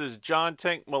 versus John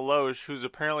Tank Maloche, who's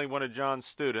apparently one of John's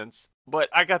students. But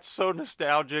I got so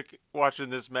nostalgic watching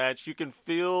this match. You can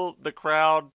feel the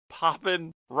crowd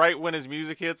popping right when his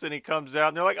music hits and he comes out,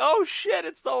 and they're like, "Oh shit,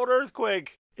 it's the old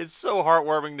Earthquake." It's so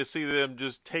heartwarming to see them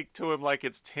just take to him like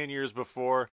it's 10 years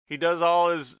before. He does all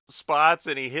his spots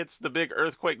and he hits the big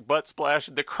Earthquake butt splash,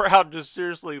 and the crowd just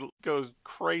seriously goes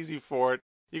crazy for it.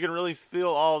 You can really feel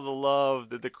all the love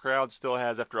that the crowd still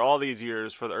has after all these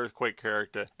years for the Earthquake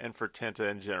character and for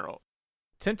Tenta in general.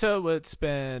 Tenta would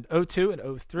spend 02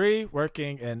 and 03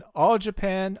 working in All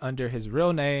Japan under his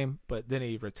real name, but then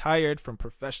he retired from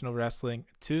professional wrestling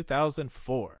in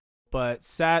 2004. But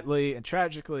sadly and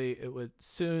tragically, it would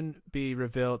soon be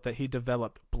revealed that he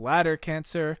developed bladder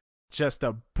cancer. Just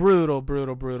a brutal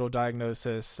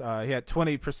diagnosis. He had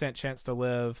 20% chance to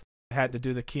live, had to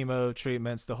do the chemo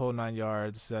treatments, the whole 9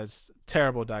 yards. That's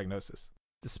terrible diagnosis.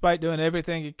 Despite doing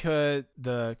everything he could,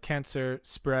 the cancer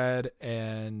spread,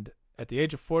 and at the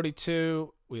age of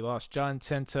 42, we lost John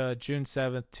Tenta June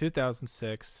 7th,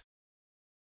 2006.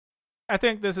 I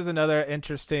think this is another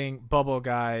interesting bubble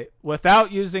guy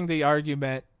without using the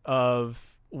argument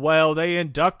of, well, they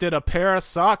inducted a pair of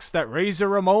socks that Razor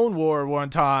Ramon wore one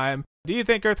time. Do you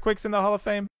think Earthquake's in the Hall of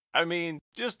Fame? I mean,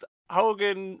 just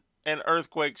Hogan and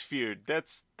Earthquake's feud,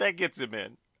 that gets him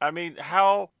in. I mean,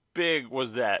 how big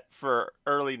was that for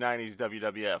early 90s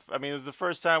WWF? I mean, it was the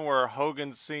first time where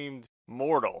Hogan seemed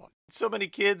mortal. So many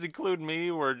kids, including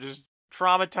me, were just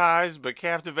traumatized but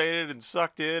captivated and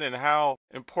sucked in, and how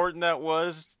important that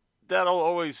was. That'll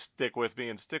always stick with me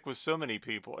and stick with so many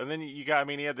people. And then he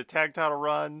had the tag title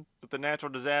run with the natural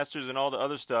disasters and all the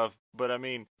other stuff. But I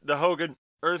mean, the Hogan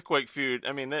Earthquake feud,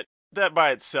 I mean, that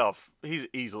by itself, he's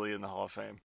easily in the Hall of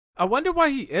Fame. I wonder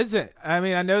why he isn't. I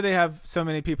mean, I know they have so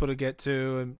many people to get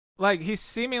to, and like, he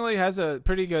seemingly has a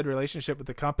pretty good relationship with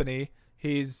the company.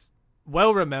 He's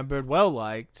well remembered, well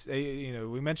liked.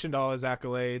 We mentioned all his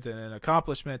accolades and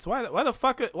accomplishments. Why the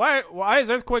fuck? Why is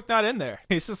Earthquake not in there?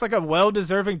 He's just like a well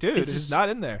deserving dude who's not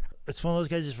in there. It's one of those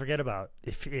guys you forget about.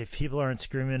 If people aren't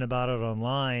screaming about it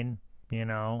online, they're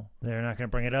not going to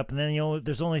bring it up. And then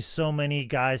there's only so many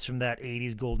guys from that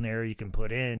 80s golden era you can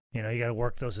put in. You got to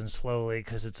work those in slowly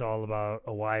because it's all about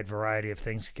a wide variety of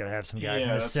things. You got to have some guy from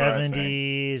the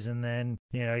 70s, and then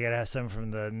you got to have some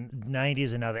from the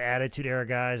 90s, and now the Attitude Era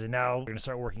guys, and now we're going to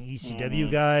start working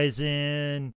ECW guys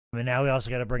in. And now we also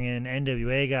got to bring in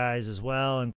NWA guys as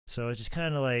well. And so it's just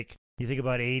kind of like, you think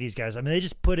about 80s guys. I mean, they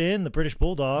just put in the British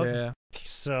Bulldog. Yeah.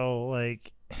 So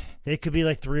like, it could be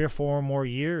like 3 or 4 more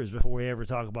years before we ever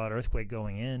talk about Earthquake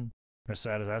going in. As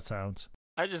sad as that sounds.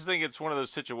 I just think it's one of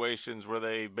those situations where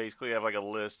they basically have like a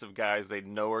list of guys they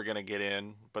know are going to get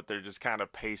in, but they're just kind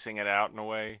of pacing it out in a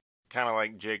way. Kind of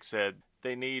like Jake said,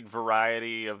 they need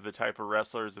variety of the type of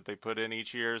wrestlers that they put in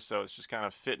each year, so it's just kind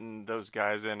of fitting those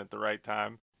guys in at the right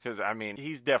time. Because, I mean,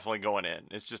 he's definitely going in.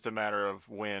 It's just a matter of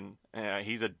when.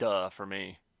 He's a duh for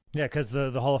me. Yeah, because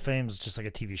the Hall of Fame is just like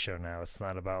a TV show now. It's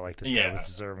not about like this guy Yeah. was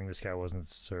deserving, this guy wasn't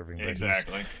deserving. But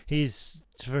Exactly. he's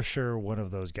for sure one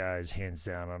of those guys, hands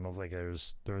down. I don't think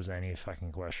there was any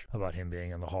fucking question about him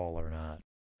being in the Hall or not.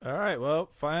 All right, well,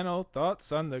 final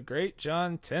thoughts on the great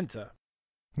John Tenta.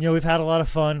 You know, we've had a lot of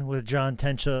fun with John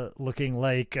Tencha looking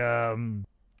like a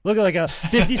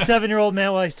 57-year-old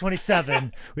man while he's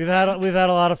 27. We've had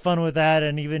a lot of fun with that,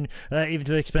 and even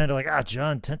to expand to like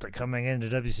John Tenta coming into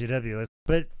WCW.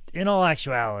 But in all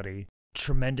actuality,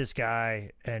 tremendous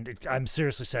guy, and I'm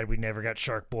seriously sad we never got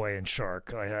Shark Boy and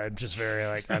Shark. I'm just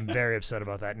I'm very upset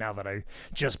about that now that I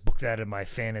just booked that in my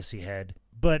fantasy head.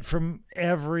 But from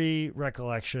every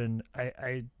recollection,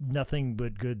 I nothing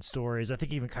but good stories. I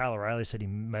think even Kyle O'Reilly said he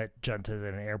met John Tenta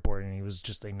at an airport and he was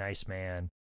just a nice man,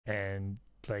 and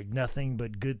like nothing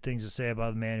but good things to say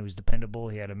about the man. He was dependable.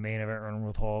 He had a main event run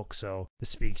with Hulk, so this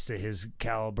speaks to his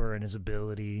caliber and his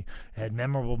ability. Had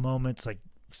memorable moments like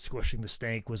squishing the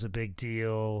Snake was a big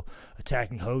deal.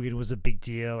 Attacking Hogan was a big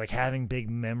deal. Like having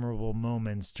big memorable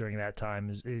moments during that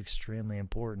time is extremely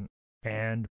important.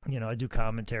 And, you know, I do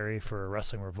commentary for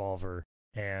Wrestling Revolver,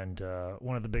 and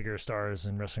one of the bigger stars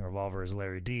in Wrestling Revolver is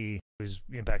Larry D, who's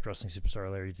Impact Wrestling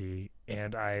superstar Larry D.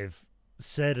 And I've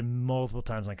said multiple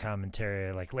times on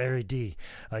commentary, like, Larry D,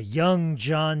 a young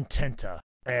John Tenta.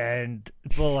 And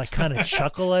people like kind of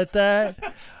chuckle at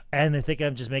that, and they think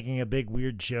I'm just making a big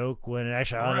weird joke when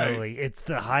actually, honestly, it's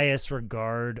the highest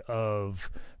regard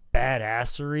of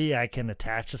badassery I can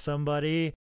attach to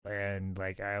somebody. And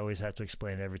like I always have to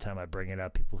explain it every time I bring it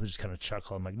up. People who just kind of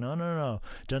chuckle. I'm like, no.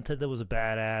 John Tenta was a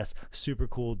badass, super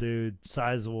cool dude,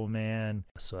 sizable man.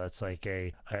 So that's like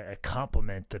a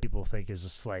compliment that people think is a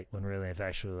slight when really in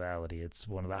actuality it's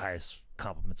one of the highest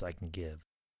compliments I can give.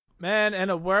 Man, in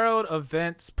a world of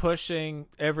Vince pushing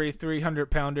every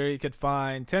 300-pounder he could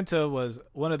find, Tenta was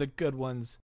one of the good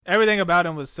ones. Everything about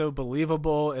him was so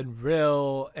believable and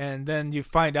real, and then you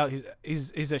find out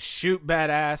he's a shoot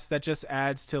badass that just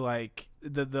adds to like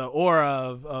the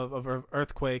aura of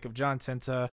Earthquake, of John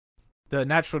Tenta, the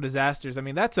Natural Disasters. I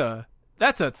mean, that's a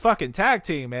fucking tag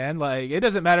team, man. Like, it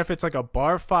doesn't matter if it's like a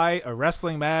bar fight, a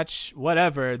wrestling match,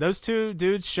 whatever. Those two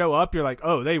dudes show up, you're like,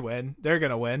 oh, they win. They're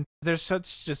gonna win. They're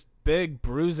such just big,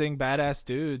 bruising, badass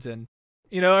dudes. And,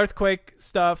 you know, Earthquake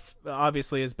stuff,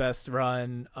 obviously his best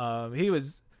run. He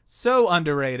was so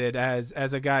underrated as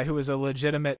a guy who was a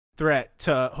legitimate threat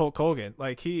to Hulk Hogan.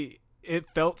 Like, it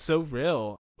felt so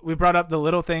real. We brought up the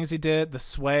little things he did, the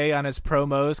sway on his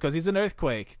promos, because he's an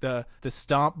Earthquake. The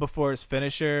stomp before his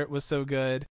finisher was so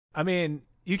good. I mean,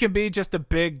 you can be just a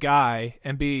big guy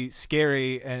and be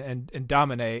scary and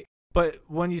dominate, but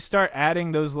when you start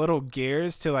adding those little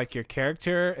gears to like your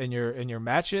character and your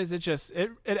matches,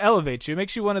 it elevates you. It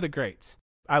makes you one of the greats.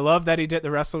 I love that he did the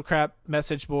WrestleCrap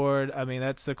message board. I mean,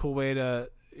 that's a cool way to,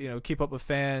 you know, keep up with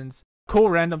fans. Cool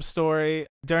random story.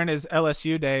 During his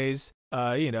LSU days,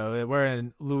 you know, we're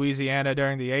in Louisiana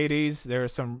during the 80s. There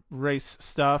was some race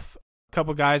stuff. A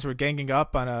couple guys were ganging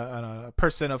up on a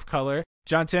person of color.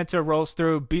 John Tenta rolls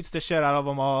through, beats the shit out of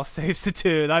them all, saves the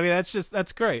dude. I mean,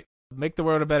 that's great. Make the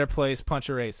world a better place, punch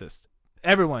a racist.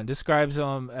 Everyone describes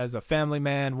him as a family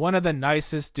man, one of the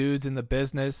nicest dudes in the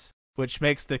business, which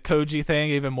makes the Koji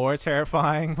thing even more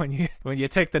terrifying. When you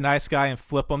take the nice guy and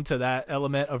flip him to that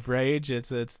element of rage,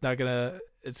 it's gonna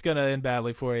end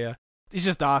badly for you. He's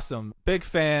just awesome. Big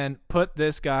fan. Put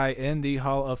this guy in the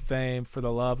Hall of Fame for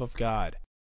the love of God.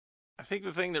 I think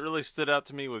the thing that really stood out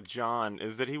to me with John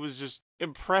is that he was just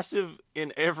impressive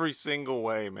in every single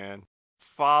way, man.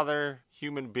 Father,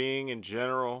 human being in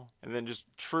general, and then just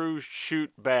true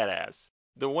shoot badass.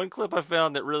 The one clip I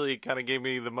found that really kind of gave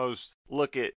me the most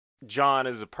look at John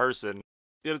as a person,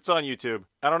 it's on YouTube.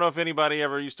 I don't know if anybody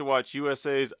ever used to watch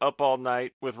USA's Up All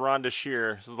Night with Rhonda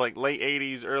Shear. This is like late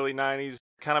 80s, early 90s.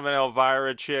 Kind of an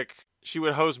Elvira chick. She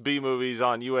would host B-movies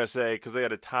on USA because they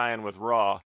had a tie-in with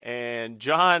Raw. And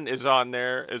John is on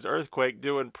there as Earthquake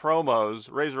doing promos.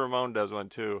 Razor Ramon does one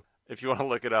too, if you want to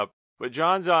look it up. But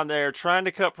John's on there trying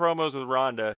to cut promos with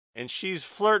Rhonda, and she's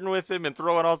flirting with him and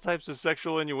throwing all types of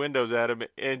sexual innuendos at him.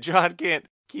 And John can't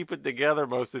keep it together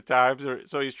most of the time.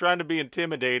 So he's trying to be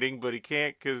intimidating, but he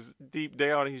can't because deep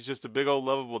down he's just a big old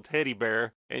lovable teddy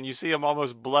bear. And you see him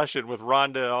almost blushing with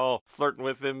Rhonda all flirting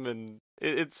with him, and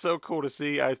it's so cool to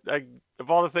see. I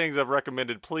of all the things I've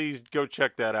recommended, please go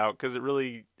check that out because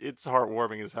it's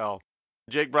heartwarming as hell.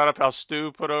 Jake brought up how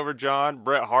Stu put over John.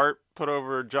 Bret Hart put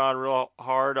over John real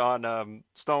hard on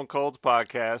Stone Cold's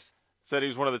podcast. Said he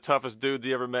was one of the toughest dudes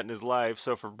he ever met in his life.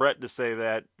 So for Bret to say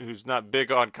that, who's not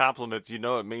big on compliments, you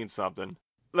know it means something.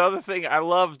 The other thing I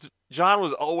loved, John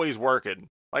was always working.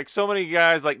 Like so many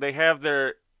guys, like they have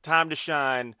their time to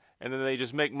shine, and then they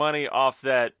just make money off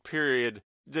that period.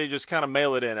 They just kind of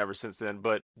mail it in ever since then.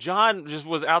 But John just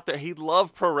was out there. He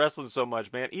loved pro wrestling so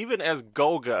much, man. Even as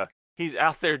Golga, he's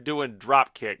out there doing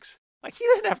drop kicks. Like, he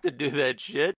didn't have to do that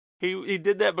shit. He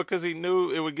did that because he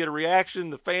knew it would get a reaction.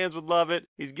 The fans would love it.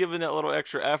 He's giving that little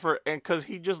extra effort, and because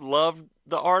he just loved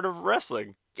the art of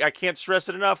wrestling. I can't stress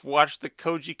it enough. Watch the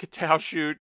Koji Katao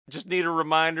shoot. Just need a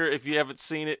reminder if you haven't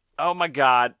seen it. Oh my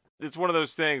God. It's one of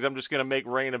those things I'm just going to make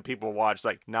random people watch.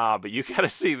 Like, nah, but you got to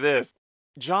see this.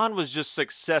 John was just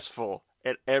successful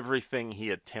at everything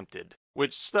he attempted,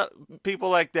 which people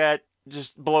like that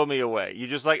just blow me away. You're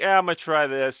just like, I'm going to try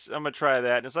this. I'm going to try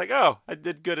that. And it's like, oh, I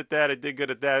did good at that. I did good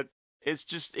at that. It's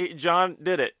just, John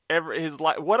did it. His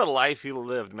life, what a life he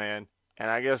lived, man. And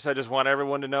I guess I just want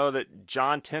everyone to know that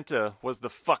John Tenta was the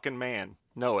fucking man.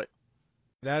 Know it.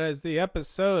 That is the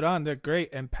episode on the great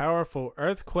and powerful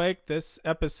earthquake. This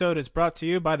episode is brought to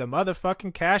you by the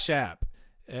motherfucking Cash App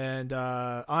and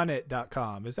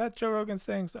onit.com. Is that Joe Rogan's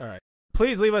things? All right.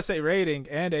 Please leave us a rating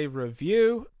and a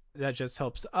review. That just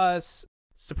helps us.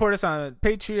 Support us on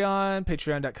Patreon,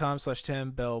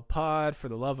 patreon.com/TimBellPod. For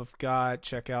the love of God,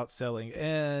 check out Selling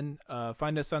In.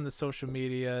 Find us on the social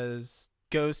medias.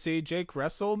 Go see Jake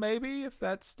wrestle, maybe, if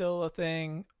that's still a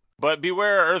thing. But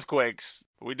beware earthquakes.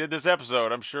 We did this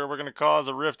episode. I'm sure we're going to cause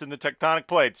a rift in the tectonic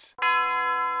plates.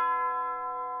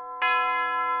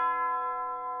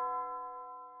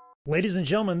 Ladies and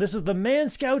gentlemen, this is the Man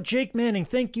Scout Jake Manning.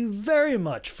 Thank you very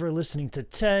much for listening to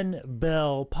 10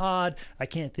 Bell Pod. I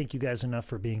can't thank you guys enough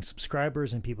for being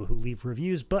subscribers and people who leave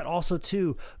reviews, but also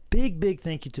too, big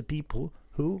thank you to people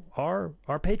who are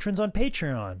our patrons on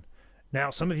Patreon. Now,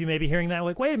 some of you may be hearing that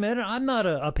like, wait a minute, I'm not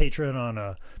a patron on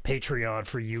a Patreon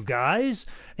for you guys.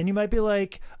 And you might be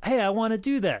like, hey, I want to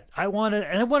do that. I want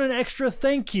an extra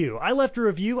thank you. I left a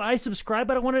review, I subscribe,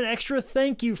 but I want an extra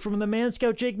thank you from the Man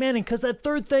Scout Jake Manning, because that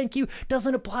third thank you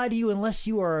doesn't apply to you unless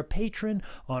you are a patron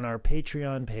on our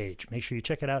Patreon page. Make sure you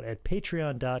check it out at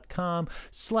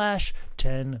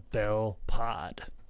patreon.com/10bellpod.